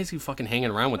like, why is he fucking hanging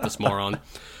around with this moron?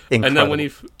 And then when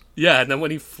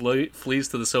he flees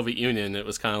to the Soviet Union, it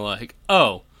was kind of like,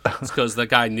 oh, it's because the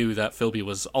guy knew that Philby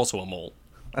was also a mole.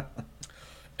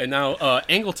 And now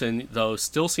Angleton, though,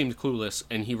 still seemed clueless,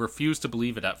 and he refused to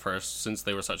believe it at first, since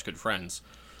they were such good friends.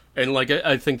 And like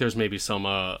I think there's maybe some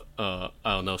I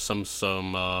don't know, some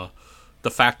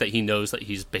the fact that he knows that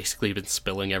he's basically been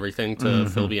spilling everything to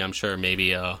Philby, I'm sure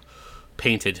maybe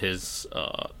painted his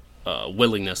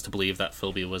willingness to believe that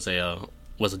Philby was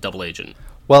a double agent.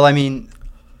 Well, I mean,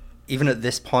 even at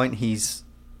this point, he's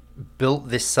built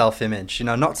this self-image, you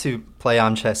know, not to play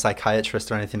armchair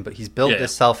psychiatrist or anything, but he's built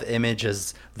this self-image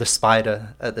as the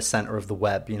spider at the center of the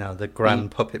web, you know, the grand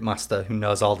puppet master who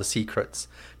knows all the secrets,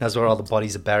 knows where all the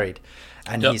bodies are buried,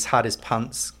 and he's had his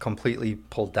pants completely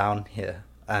pulled down here.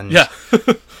 And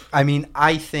I mean,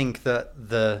 I think that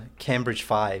the Cambridge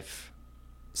 5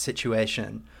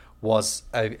 situation was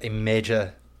a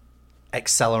major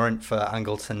accelerant for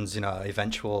Angleton's, you know,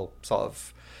 eventual sort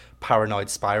of paranoid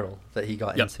spiral that he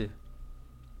got into.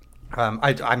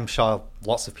 I'm sure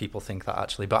lots of people think that,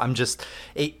 actually, but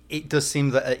it does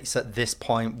seem that it's at this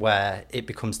point where it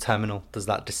becomes terminal. There's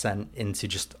that descent into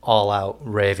just all-out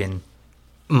raving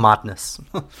madness.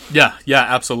 yeah,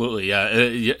 absolutely. Yeah,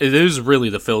 it is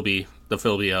really the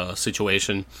Philby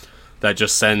situation that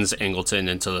just sends Angleton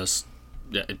into this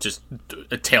just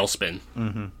a tailspin.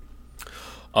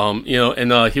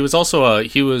 He was also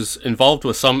he was involved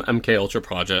with some MK Ultra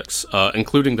projects,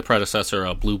 including the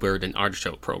predecessor Bluebird and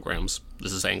Artichoke programs.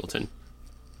 This is Angleton.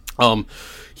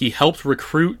 He helped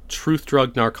recruit truth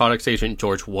drug narcotics agent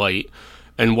George White,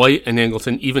 and White and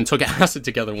Angleton even took acid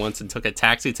together once and took a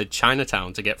taxi to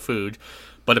Chinatown to get food,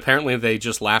 but apparently they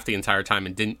just laughed the entire time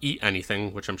and didn't eat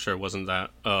anything, which I'm sure wasn't that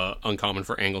uncommon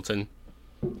for Angleton.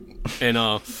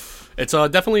 And it's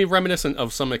definitely reminiscent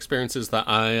of some experiences that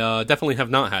I definitely have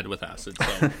not had with acid.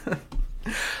 So.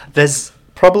 There's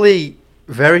probably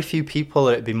very few people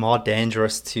that it'd be more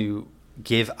dangerous to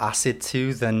give acid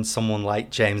to than someone like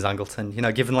James Angleton. You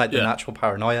know, given like the natural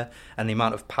paranoia and the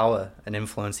amount of power and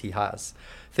influence he has,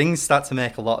 things start to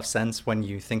make a lot of sense when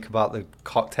you think about the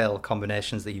cocktail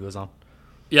combinations that he was on.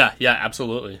 Yeah,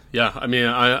 absolutely. Yeah, I mean,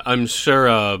 I'm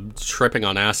sure tripping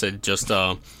on acid just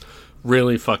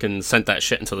really fucking sent that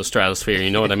shit into the stratosphere, you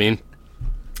know what I mean?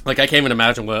 Like, I can't even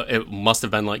imagine what it must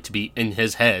have been like to be in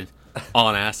his head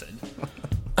on acid.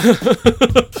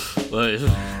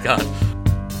 God.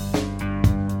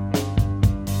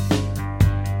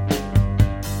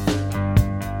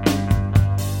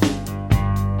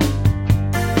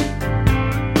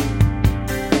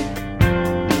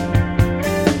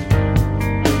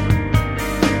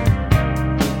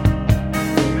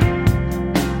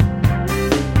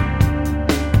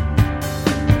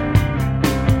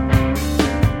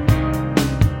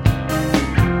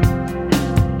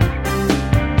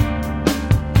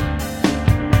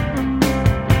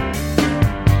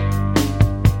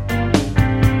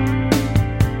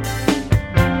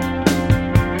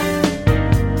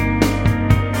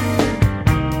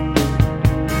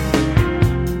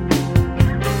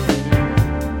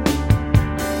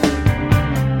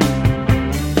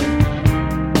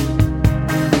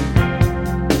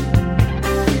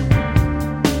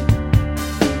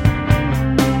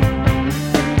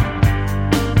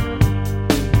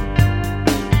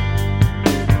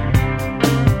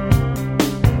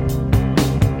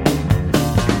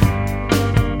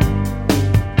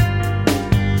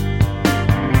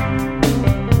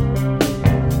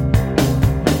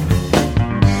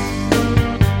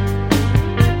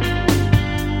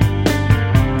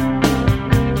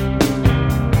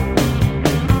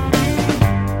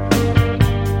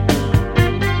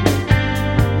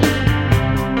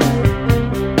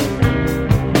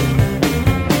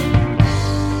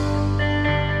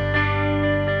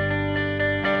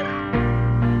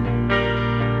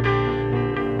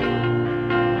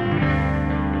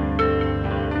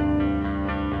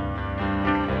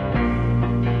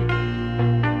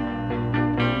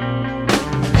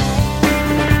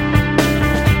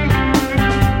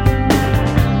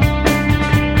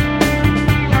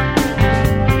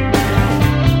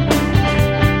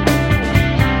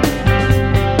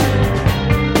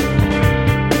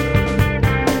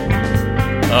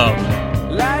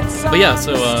 But yeah,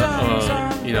 so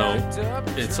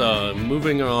it's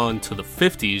moving on to the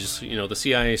 50s. The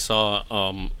CIA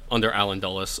saw under Allen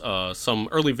Dulles some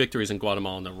early victories in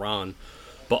Guatemala and Iran,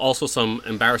 but also some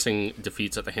embarrassing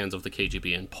defeats at the hands of the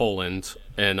KGB in Poland,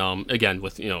 and again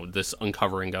with this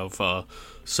uncovering of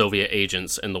Soviet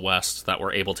agents in the West that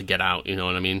were able to get out. You know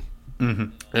what I mean?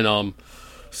 Mm-hmm. And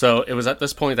so it was at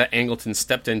this point that Angleton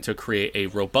stepped in to create a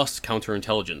robust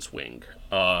counterintelligence wing.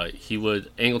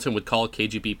 Angleton would call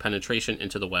KGB penetration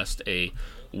into the West a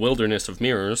wilderness of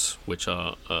mirrors, which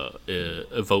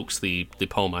evokes the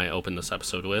poem I opened this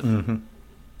episode with. Mm-hmm.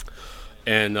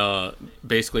 And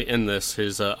basically in this,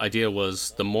 his idea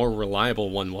was the more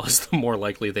reliable one was, the more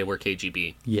likely they were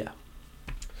KGB. Yeah.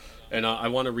 And I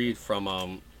want to read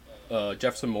from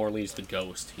Jefferson Morley's The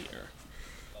Ghost here.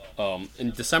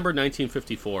 In December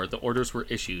 1954, the orders were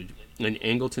issued, and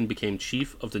Angleton became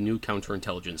chief of the new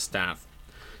counterintelligence staff.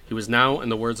 He was now, in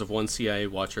the words of one CIA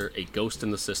watcher, a ghost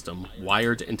in the system,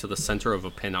 wired into the center of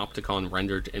a panopticon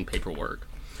rendered in paperwork.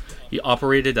 He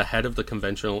operated ahead of the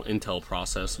conventional intel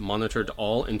process, monitored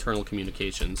all internal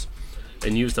communications,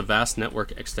 and used a vast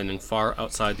network extending far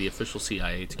outside the official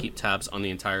CIA to keep tabs on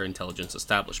the entire intelligence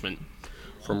establishment.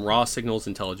 From raw signals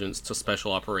intelligence to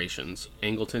special operations,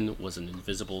 Angleton was an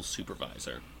invisible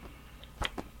supervisor.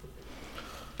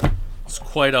 It's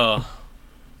quite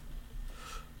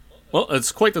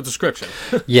it's quite the description.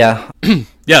 Yeah.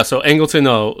 Yeah, so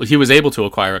Angleton, he was able to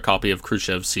acquire a copy of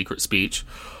Khrushchev's secret speech,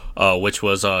 which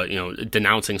was,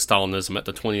 denouncing Stalinism at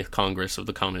the 20th Congress of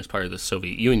the Communist Party of the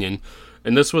Soviet Union,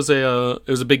 and this was it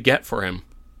was a big get for him.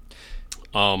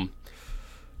 And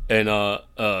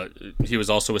he was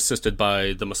also assisted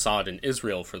by the Mossad in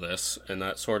Israel for this, and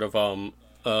that sort of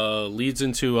leads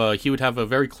into he would have a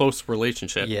very close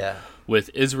relationship with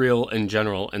Israel in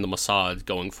general and the Mossad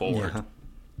going forward. Yeah.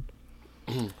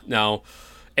 Now,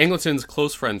 Angleton's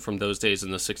close friend from those days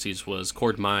in the 60s was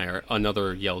Cord Meyer,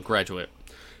 another Yale graduate.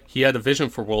 He had a vision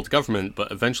for world government,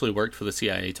 but eventually worked for the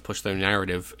CIA to push their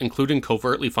narrative, including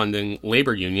covertly funding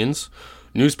labor unions,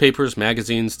 newspapers,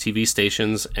 magazines, TV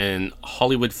stations, and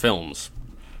Hollywood films.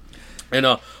 And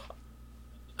I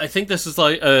think this is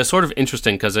sort of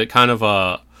interesting because it kind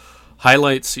of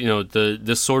highlights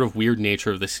this sort of weird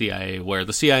nature of the CIA, where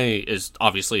the CIA is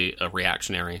obviously a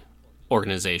reactionary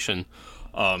organization.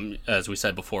 As we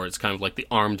said before, it's kind of like the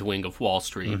armed wing of Wall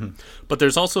Street. Mm-hmm. But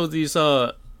there's also these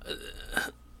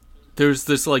there's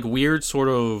this weird sort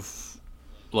of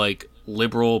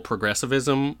liberal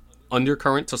progressivism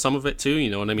undercurrent to some of it too, you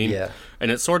know what I mean? Yeah.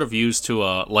 And it's sort of used to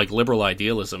liberal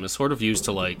idealism is sort of used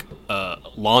to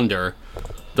launder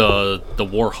the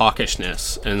war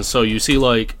hawkishness. And so you see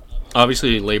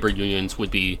obviously labor unions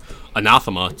would be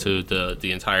anathema to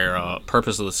the entire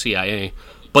purpose of the CIA,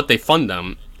 but they fund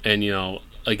them. And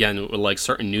again, with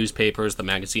certain newspapers, the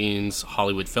magazines,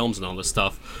 Hollywood films, and all this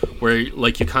stuff, where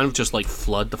you kind of just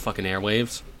flood the fucking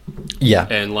airwaves,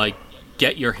 and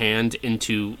get your hand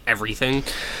into everything.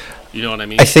 You know what I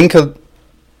mean? I think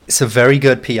it's a very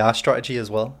good PR strategy as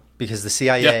well, because the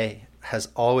CIA has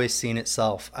always seen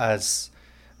itself as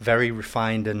very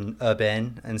refined and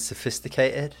urbane and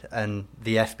sophisticated, and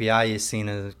the FBI is seen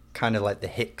as kind of like the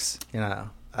hicks,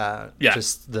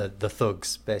 just the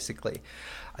thugs basically.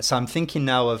 So I'm thinking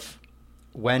now of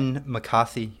when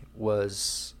McCarthy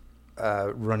was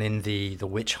running the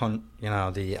witch hunt,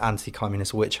 the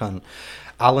anti-communist witch hunt.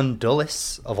 Allen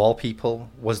Dulles, of all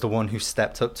people, was the one who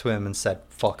stepped up to him and said,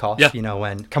 fuck off. Yeah.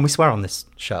 Can we swear on this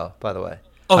show, by the way?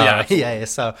 Oh, yeah. Yeah.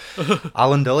 So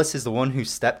Allen Dulles is the one who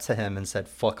stepped to him and said,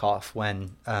 fuck off,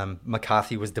 when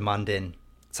McCarthy was demanding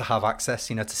to have access,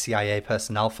 to CIA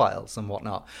personnel files and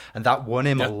whatnot. And that won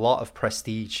him a lot of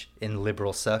prestige in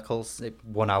liberal circles. It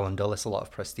won Allen Dulles a lot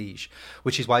of prestige,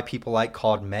 which is why people like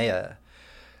Cord Meyer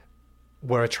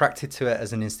were attracted to it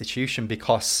as an institution,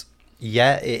 because,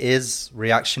 it is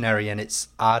reactionary and it's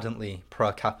ardently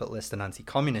pro-capitalist and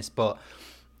anti-communist, but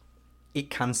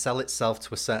it can sell itself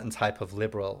to a certain type of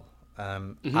liberal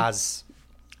as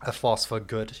a force for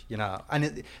good,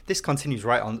 and this continues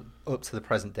right on up to the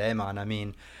present day, man. I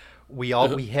mean, we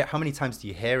hear, how many times do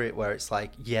you hear it where it's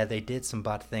they did some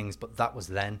bad things, but that was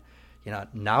then,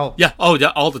 now. Yeah. Oh,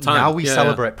 yeah. All the time. Now we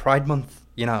celebrate Pride Month.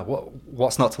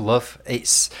 What's not to love?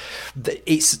 It's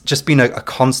just been a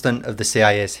constant of the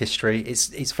CIA's history.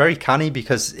 It's very canny,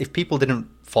 because if people didn't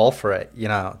fall for it,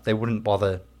 they wouldn't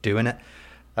bother doing it.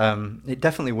 It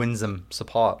definitely wins them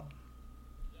support.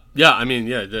 Yeah, I mean,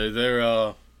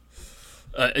 they're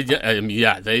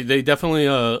they definitely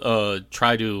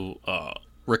try to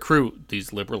recruit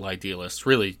these liberal idealists,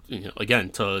 really, again,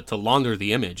 to launder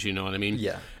the image, you know what I mean?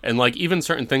 Yeah. And like even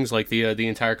certain things like the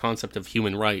entire concept of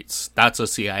human rights, that's a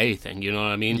CIA thing, you know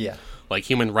what I mean? Yeah. Like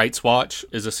Human Rights Watch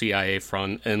is a CIA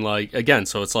front, and like again,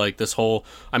 so it's like this whole,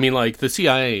 I mean, like the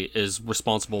CIA is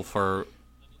responsible for,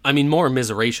 I mean, more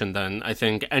immiseration than I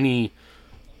think any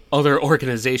other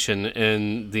organization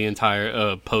in the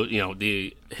entire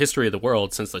the history of the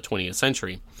world since the 20th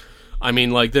century. I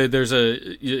mean, like there's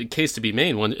a case to be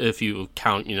made when if you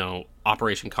count,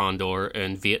 Operation Condor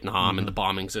and Vietnam and the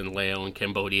bombings in Laos and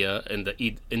Cambodia and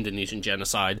the Indonesian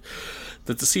genocide,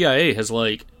 that the CIA has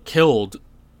like killed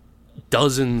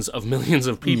dozens of millions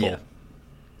of people. Yeah.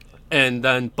 And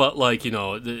then, but like,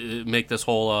 make this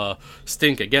whole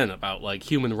stink again about like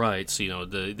human rights,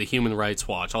 the Human Rights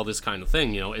Watch, all this kind of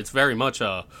thing. It's very much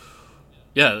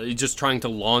just trying to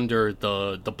launder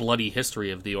the bloody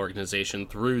history of the organization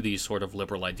through these sort of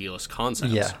liberal idealist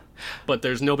concepts. Yeah. But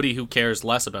there's nobody who cares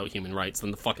less about human rights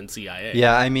than the fucking CIA.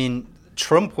 Yeah, I mean,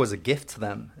 Trump was a gift to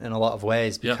them in a lot of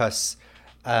ways because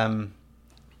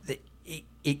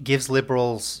it gives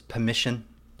liberals permission,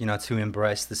 to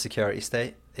embrace the security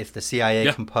state. If the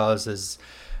CIA can pose as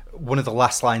one of the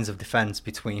last lines of defense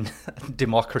between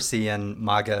democracy and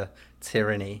MAGA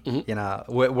tyranny,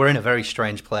 we're in a very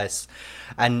strange place.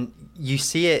 And you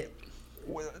see it,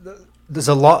 there's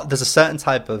a certain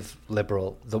type of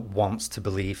liberal that wants to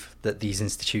believe that these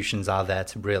institutions are there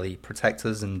to really protect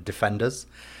us and defend us.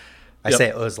 I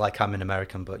say us like I'm an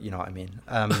American, but you know what I mean.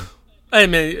 I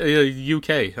mean,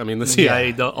 UK. I mean, the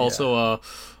CIA also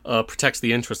protects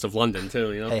the interest of London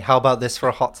too. Hey, how about this for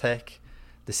a hot take?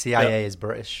 The CIA is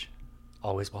British,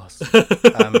 always was.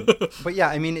 But yeah,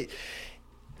 I mean,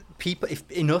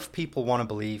 if enough people want to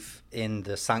believe in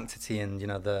the sanctity and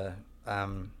the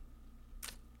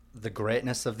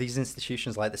greatness of these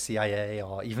institutions like the CIA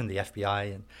or even the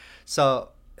FBI, and so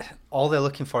all they're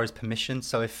looking for is permission.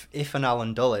 So if an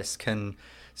Alan Dulles can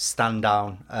stand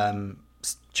down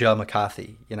Joe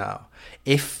McCarthy,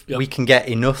 if we can get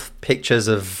enough pictures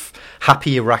of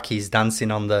happy Iraqis dancing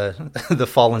on the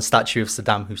fallen statue of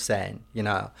Saddam Hussein,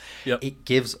 it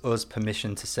gives us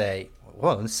permission to say,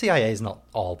 well, the CIA is not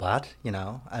all bad,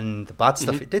 and the bad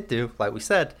stuff it did do, like we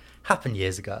said, happened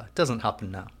years ago. It doesn't happen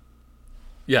now.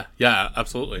 Yeah,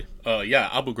 absolutely.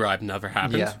 Abu Ghraib never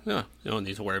happened. Yeah, you don't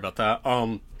need to worry about that.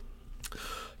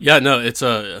 Yeah, no, it's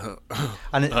a...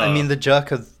 and I mean, the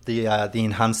jerk of the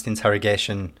enhanced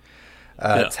interrogation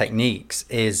techniques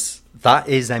is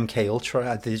MK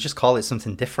Ultra. They just call it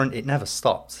something different. It never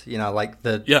stopped.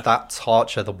 That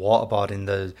torture, the waterboarding,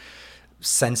 the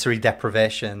sensory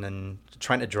deprivation, and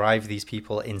trying to drive these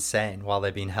people insane while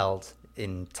they're being held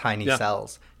in tiny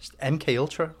cells. Just MK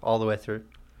Ultra all the way through.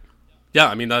 Yeah,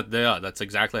 I mean that's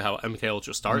exactly how MK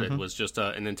Ultra started, was just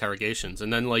in interrogations,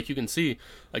 and then like you can see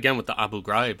again with the Abu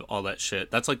Ghraib, all that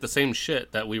shit. That's like the same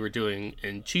shit that we were doing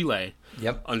in Chile,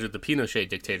 under the Pinochet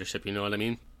dictatorship. You know what I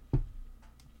mean?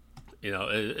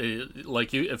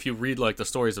 Like if you read like the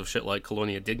stories of shit like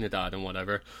Colonia Dignidad and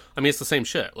whatever, I mean it's the same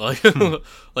shit. Like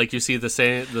like you see the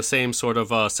same sort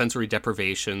of sensory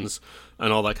deprivations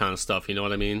and all that kind of stuff. You know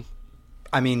what I mean?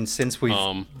 I mean, since we've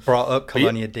brought up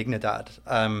Colonia Dignidad,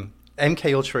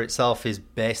 MK Ultra itself is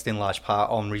based in large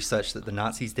part on research that the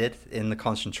Nazis did in the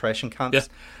concentration camps. Yeah.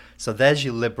 So there's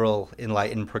your liberal,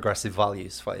 enlightened, progressive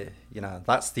values for you.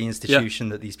 That's the institution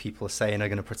that these people are saying are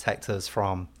going to protect us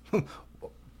from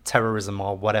terrorism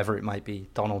or whatever it might be.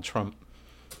 Donald Trump.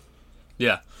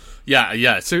 Yeah.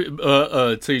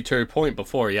 So, to your point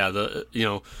before,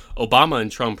 Obama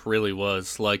and Trump really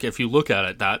was like, if you look at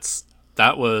it,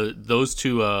 those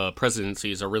two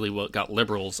presidencies are really what got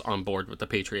liberals on board with the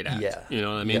Patriot Act. Yeah. You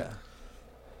know what I mean?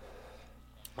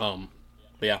 Yeah.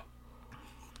 But yeah.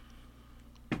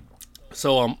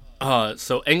 So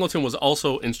Angleton was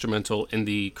also instrumental in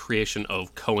the creation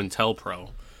of COINTELPRO.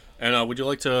 And would you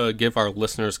like to give our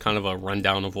listeners kind of a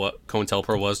rundown of what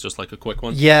COINTELPRO was, just like a quick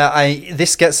one? Yeah,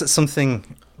 this gets at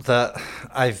something that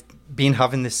I've been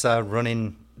having this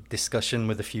running discussion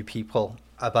with a few people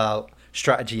about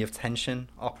strategy of tension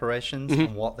operations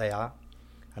and what they are.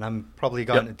 And I'm probably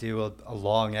going to do a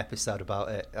long episode about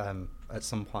it at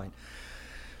some point.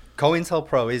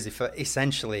 COINTELPRO is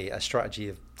essentially a strategy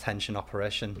of tension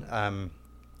operation.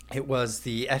 It was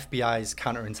the FBI's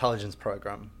counterintelligence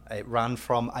program. I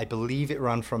believe it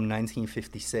ran from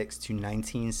 1956 to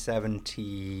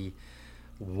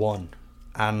 1971.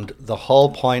 And the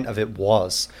whole point of it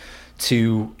was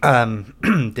to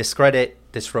discredit,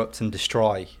 disrupt, and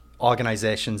destroy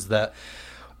organizations that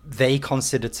they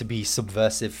consider to be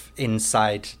subversive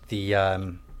inside the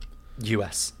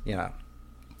US,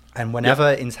 And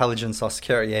whenever intelligence or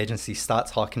security agencies start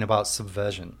talking about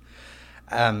subversion,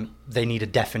 they need a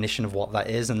definition of what that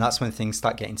is, and that's when things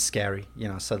start getting scary.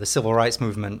 So the civil rights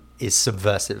movement is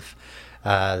subversive.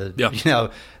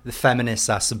 The feminists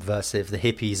are subversive, the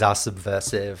hippies are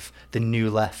subversive, the new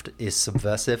left is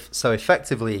subversive. So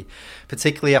effectively,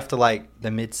 particularly after like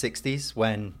the mid 60s,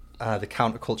 when the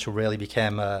counterculture really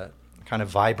became a kind of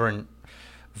vibrant,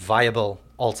 viable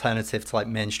alternative to like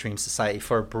mainstream society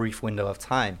for a brief window of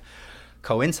time,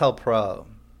 COINTELPRO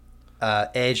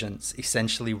agents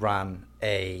essentially ran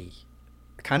a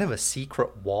kind of a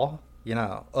secret war,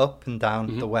 up and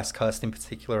down the West Coast in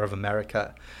particular of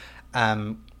America.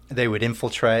 They would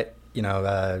infiltrate,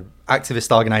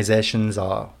 activist organizations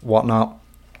or whatnot.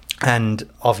 And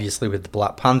obviously with the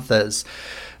Black Panthers,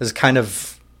 there's kind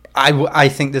of, I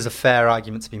think there's a fair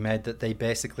argument to be made that they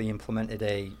basically implemented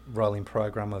a rolling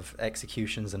program of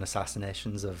executions and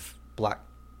assassinations of black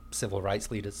civil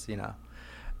rights leaders,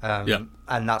 and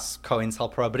that's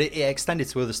COINTELPRO. But it extended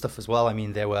to other stuff as well. I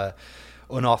mean, there were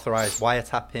unauthorized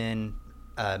wiretapping,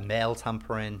 mail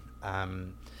tampering,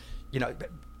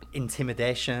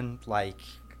 intimidation,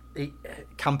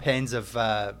 campaigns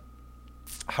of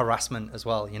harassment as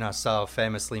well. So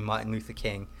famously, Martin Luther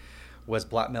King was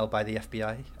blackmailed by the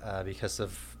FBI because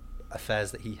of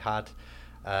affairs that he had.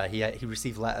 He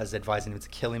received letters advising him to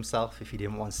kill himself if he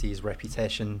didn't want to see his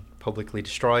reputation publicly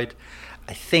destroyed.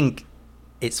 I think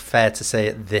it's fair to say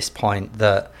at this point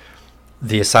that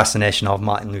the assassination of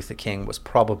Martin Luther King was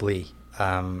probably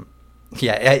I'm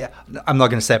not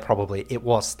going to say probably. It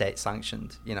was state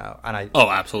sanctioned,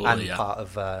 absolutely, and part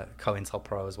of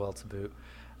COINTELPRO as well to boot.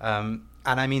 And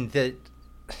I mean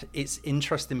it's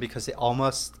interesting because it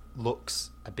almost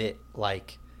looks a bit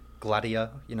like Gladio,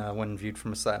 when viewed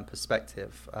from a certain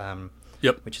perspective.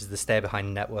 Which is the stay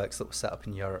behind networks that were set up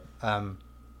in Europe,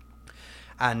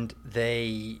 and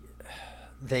they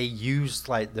used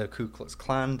like the Ku Klux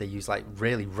Klan. They used like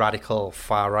really radical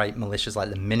far right militias like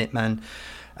the Minutemen.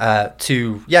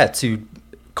 To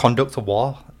conduct a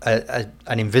war,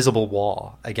 an invisible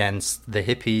war against the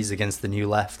hippies, against the new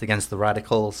left, against the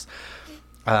radicals.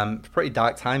 Pretty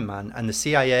dark time, man. And the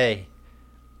CIA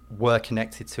were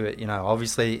connected to it.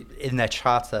 Obviously in their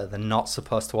charter, they're not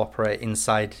supposed to operate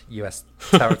inside US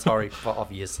territory, but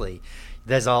obviously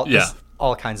there's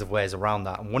all kinds of ways around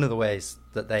that. And one of the ways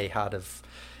that they had of,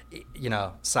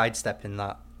 sidestepping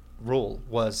that rule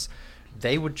was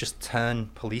they would just turn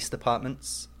police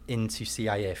departments into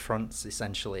CIA fronts,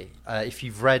 essentially. If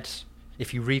you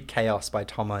read Chaos by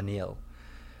Tom O'Neill,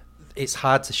 it's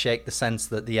hard to shake the sense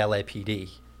that the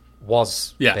LAPD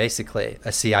was basically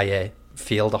a CIA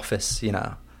field office,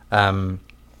 and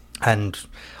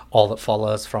all that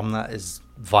follows from that is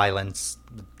violence,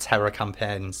 terror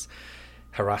campaigns,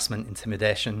 harassment,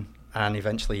 intimidation, and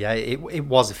eventually, it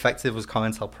was effective. Was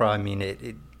COINTELPRO. I mean,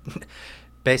 it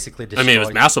basically destroyed, it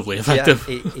was massively effective.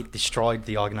 It destroyed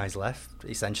the organized left,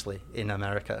 essentially, in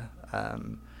America.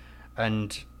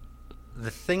 And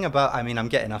the thing about, I'm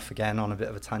getting off again on a bit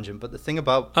of a tangent, but the thing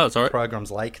about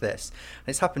programs like this, and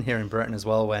it's happened here in Britain as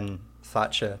well when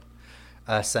Thatcher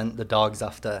sent the dogs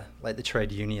after like the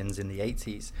trade unions in the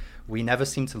 80s. We never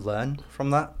seem to learn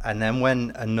from that. And then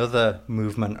when another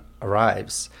movement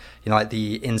arrives, like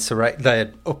the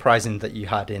uprising that you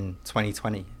had in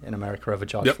 2020 in America over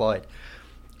George Floyd,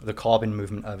 the Corbyn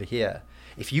movement over here,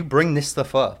 if you bring this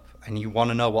stuff up and you want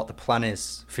to know what the plan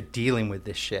is for dealing with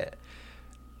this shit,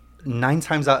 9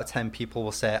 times out of 10 people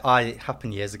will say, it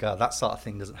happened years ago, that sort of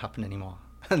thing doesn't happen anymore.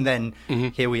 And then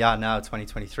here we are now,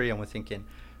 2023, and we're thinking,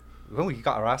 well, we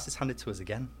got our asses handed to us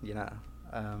again,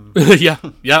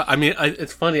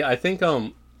 It's funny. I think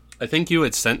you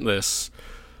had sent this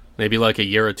maybe like a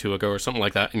year or two ago or something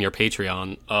like that in your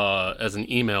Patreon as an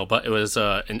email, but it was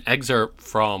an excerpt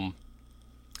from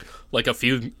like a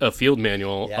field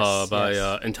manual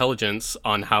by intelligence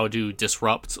on how to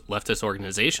disrupt leftist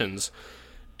organizations.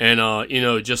 And,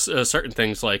 just certain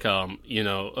things like, when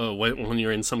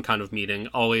you're in some kind of meeting,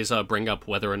 always bring up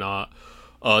whether or not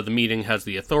the meeting has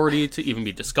the authority to even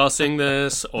be discussing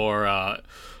this, or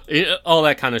all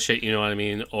that kind of shit, you know what I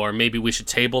mean? Or maybe we should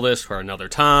table this for another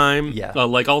time.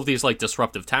 Like all of these like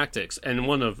disruptive tactics. And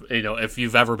one of, if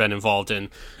you've ever been involved in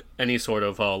any sort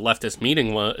of leftist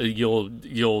meeting,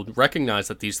 you'll recognize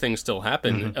that these things still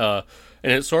happen. And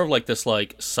it's sort of like this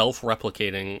like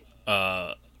self-replicating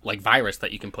like virus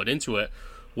that you can put into it,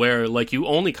 where like you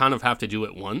only kind of have to do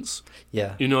it once.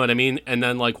 You know what I mean? And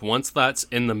then like once that's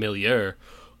in the milieu,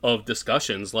 of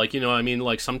discussions. Like, I mean,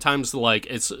 like sometimes like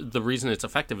it's the reason it's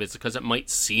effective is because it might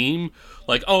seem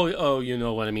like, oh, you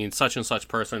know what I mean, such and such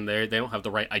person, they don't have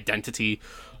the right identity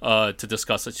to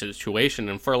discuss a situation.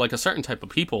 And for like a certain type of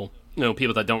people,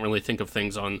 people that don't really think of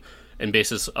things on in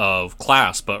basis of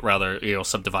class, but rather,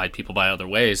 subdivide people by other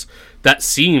ways, that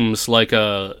seems like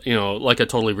a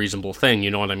totally reasonable thing.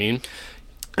 You know what I mean?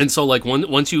 And so like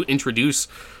once you introduce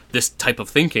this type of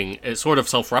thinking, it sort of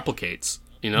self-replicates.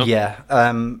 Yeah.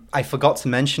 I forgot to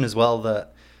mention as well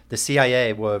that the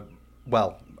CIA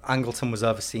Angleton was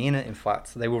overseeing it, in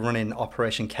fact. They were running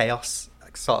Operation Chaos,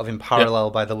 sort of in parallel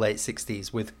by the late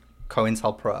 60s with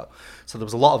COINTELPRO. So there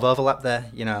was a lot of overlap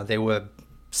there. They were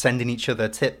sending each other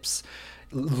tips,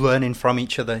 learning from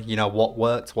each other, what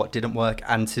worked, what didn't work.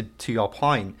 And to your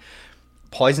point,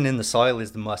 poisoning the soil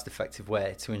is the most effective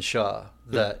way to ensure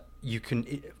that you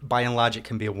can, by and large, it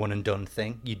can be a one and done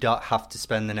thing. You don't have to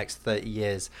spend the next 30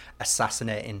 years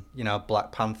assassinating,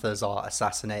 Black Panthers or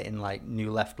assassinating like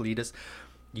new left leaders.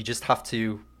 You just have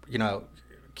to,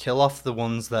 kill off the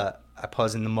ones that are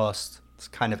posing the most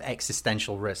kind of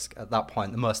existential risk at that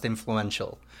point, the most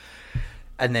influential.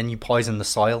 And then you poison the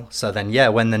soil. So then,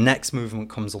 when the next movement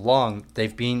comes along,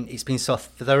 it's been so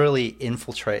thoroughly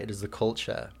infiltrated as the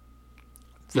culture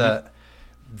that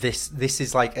this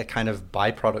is like a kind of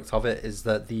byproduct of it, is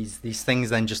that these things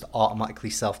then just automatically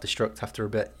self-destruct after a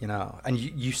bit, and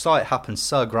you saw it happen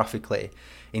so graphically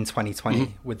in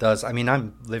 2020 with those. I mean,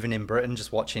 I'm living in Britain,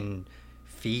 just watching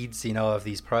feeds, of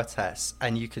these protests,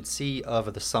 and you could see over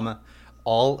the summer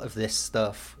all of this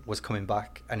stuff was coming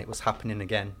back and it was happening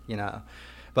again,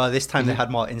 but this time they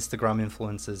had more Instagram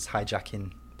influencers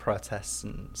hijacking protests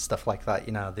and stuff like that,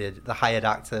 the hired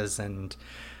actors and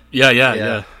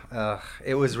Yeah.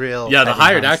 It was real. Yeah, the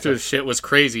hired actors shit was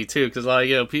crazy too, because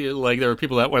there were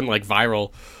people that went like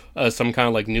viral, some kind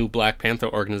of like new Black Panther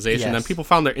organization, and people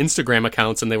found their Instagram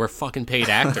accounts and they were fucking paid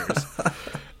actors,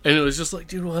 and it was just like,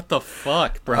 dude, what the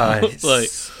fuck, bro? Like,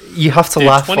 you have to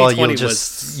laugh or you'll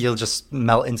just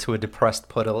melt into a depressed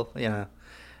puddle.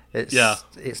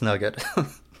 It's no good.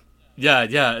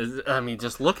 Yeah. I mean,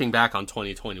 just looking back on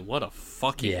 2020, what a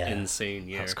fucking insane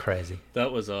year. That's crazy.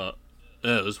 That was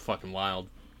it was fucking wild.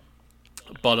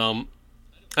 But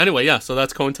anyway, so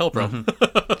that's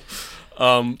COINTELPRO.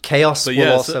 Chaos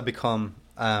will also become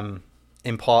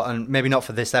important, maybe not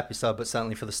for this episode, but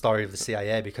certainly for the story of the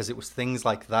CIA, because it was things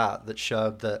like that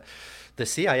showed that the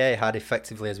CIA had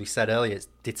effectively, as we said earlier, it's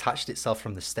detached itself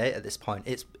from the state at this point.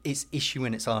 It's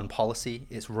issuing its own policy,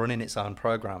 it's running its own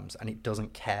programs, and it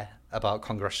doesn't care about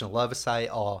congressional oversight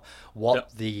or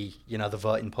what the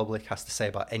voting public has to say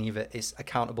about any of it. It's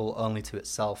accountable only to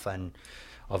itself and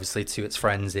obviously to its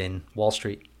friends in Wall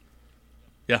Street.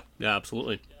 Yeah,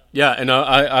 absolutely. Yeah, and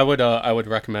I would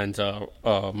recommend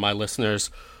my listeners,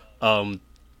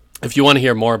 if you want to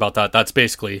hear more about that, that's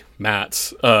basically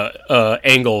Matt's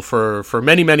angle for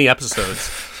many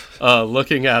episodes,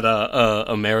 looking at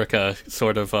America,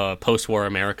 sort of post-war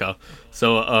America.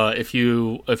 So if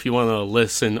you want to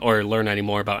listen or learn any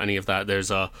more about any of that, there's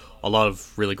a lot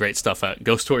of really great stuff at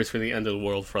Ghost Stories for the End of the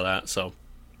World for that. So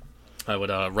I would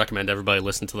recommend everybody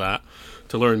listen to that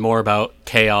to learn more about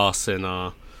chaos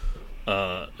and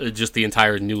just the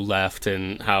entire New Left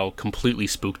and how completely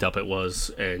spooked up it was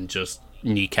and just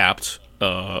kneecapped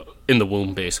in the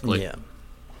womb, basically. Yeah.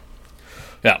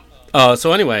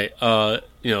 So anyway, so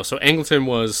Angleton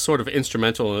was sort of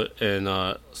instrumental in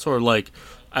sort of like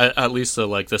at least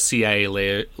like the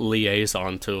CIA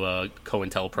liaison to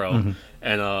COINTELPRO,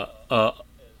 and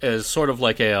as sort of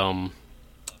like a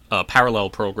parallel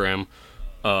program.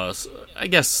 I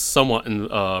guess somewhat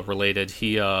related.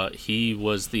 He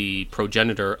was the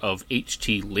progenitor of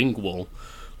HT Lingual,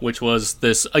 which was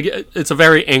this. It's a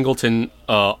very Angleton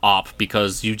op,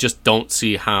 because you just don't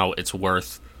see how it's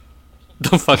worth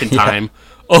the fucking time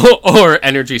or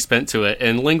energy spent to it.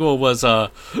 And Lingual was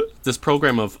this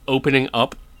program of opening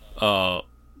up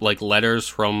like letters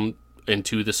from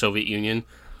into the Soviet Union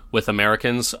with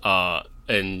Americans,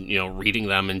 and reading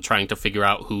them and trying to figure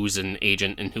out who's an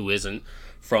agent and who isn't,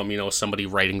 from somebody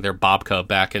writing their babka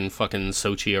back in fucking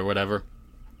Sochi or whatever.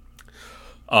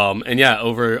 And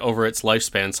over its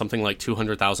lifespan, something like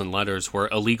 200,000 letters were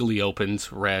illegally opened,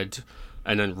 read,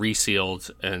 and then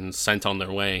resealed and sent on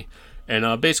their way.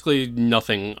 And basically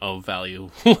nothing of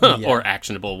value or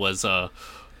actionable was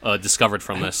discovered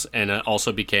from this, and it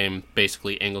also became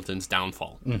basically Angleton's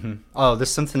downfall. Oh,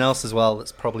 there's something else as well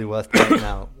that's probably worth pointing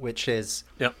out, which is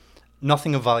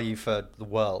nothing of value for the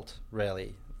world,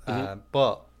 really.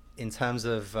 But in terms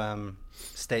of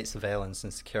state surveillance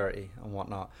and security and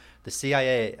whatnot, the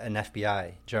CIA and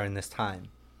FBI during this time,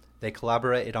 they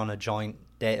collaborated on a joint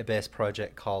database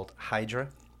project called Hydra.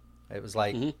 It was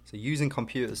like, so using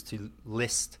computers to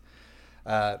list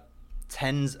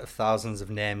tens of thousands of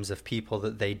names of people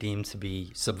that they deemed to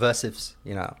be subversives,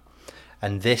 you know.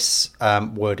 And this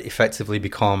would effectively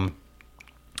become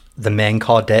the main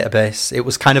core database. It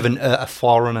was kind of a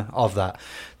forerunner of that.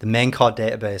 The main core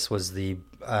database was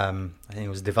I think it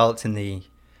was developed in the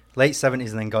late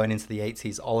 70s and then going into the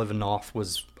 80s. Oliver North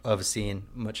was overseeing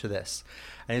much of this.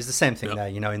 And it was the same thing there,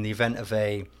 you know, in the event of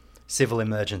a civil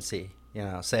emergency, you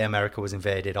know, say America was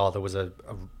invaded or there was a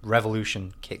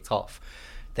revolution kicked off,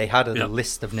 they had a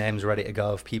list of names ready to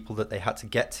go of people that they had to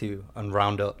get to and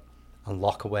round up and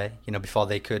lock away, you know, before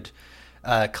they could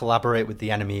collaborate with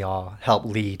the enemy or help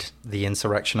lead the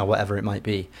insurrection or whatever it might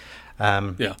be.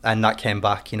 And that came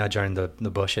back, you know, during the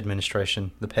Bush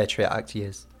administration, the Patriot Act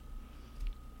years.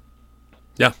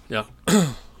 Yeah.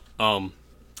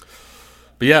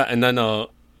 But yeah, and then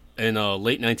in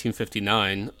late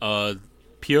 1959,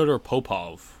 Pyotr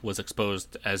Popov was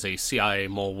exposed as a CIA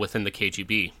mole within the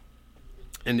KGB.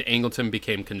 And Angleton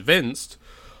became convinced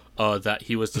that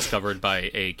he was discovered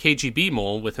by a KGB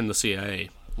mole within the CIA.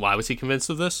 Why was he convinced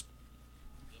of this?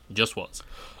 Just was.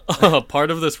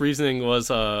 Part of this reasoning was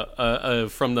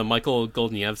from the Michael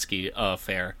Golniewski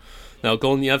affair. Now,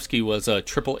 Golniewski was a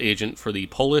triple agent for the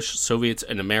Polish, Soviets,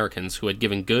 and Americans who had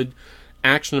given good,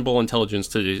 actionable intelligence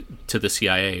to the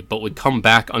CIA, but would come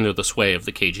back under the sway of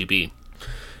the KGB.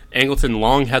 Angleton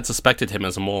long had suspected him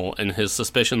as a mole, and his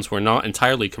suspicions were not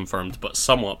entirely confirmed, but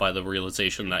somewhat by the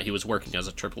realization that he was working as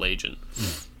a triple agent.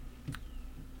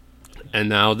 And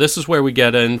now this is where we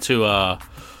get into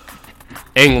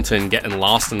Angleton getting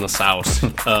lost in the sauce.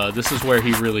 This is where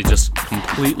he really just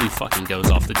completely fucking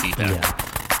goes off the deep end. Yeah.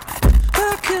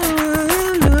 How come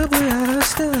I end up where I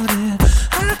started?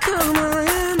 How come I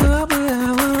end up where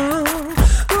I belong?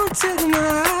 Won't take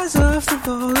my eyes off the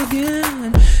ball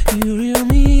again. You reel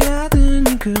me out, then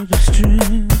you cut the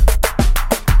string.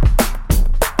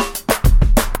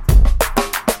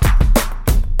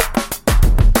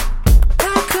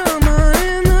 How come I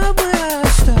end up where I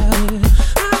started?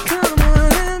 How come I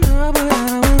end up where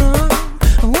I belong?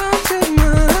 I won't take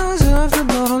my eyes off the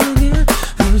ball again.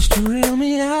 First you reel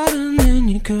me out and then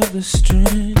you cut the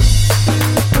string.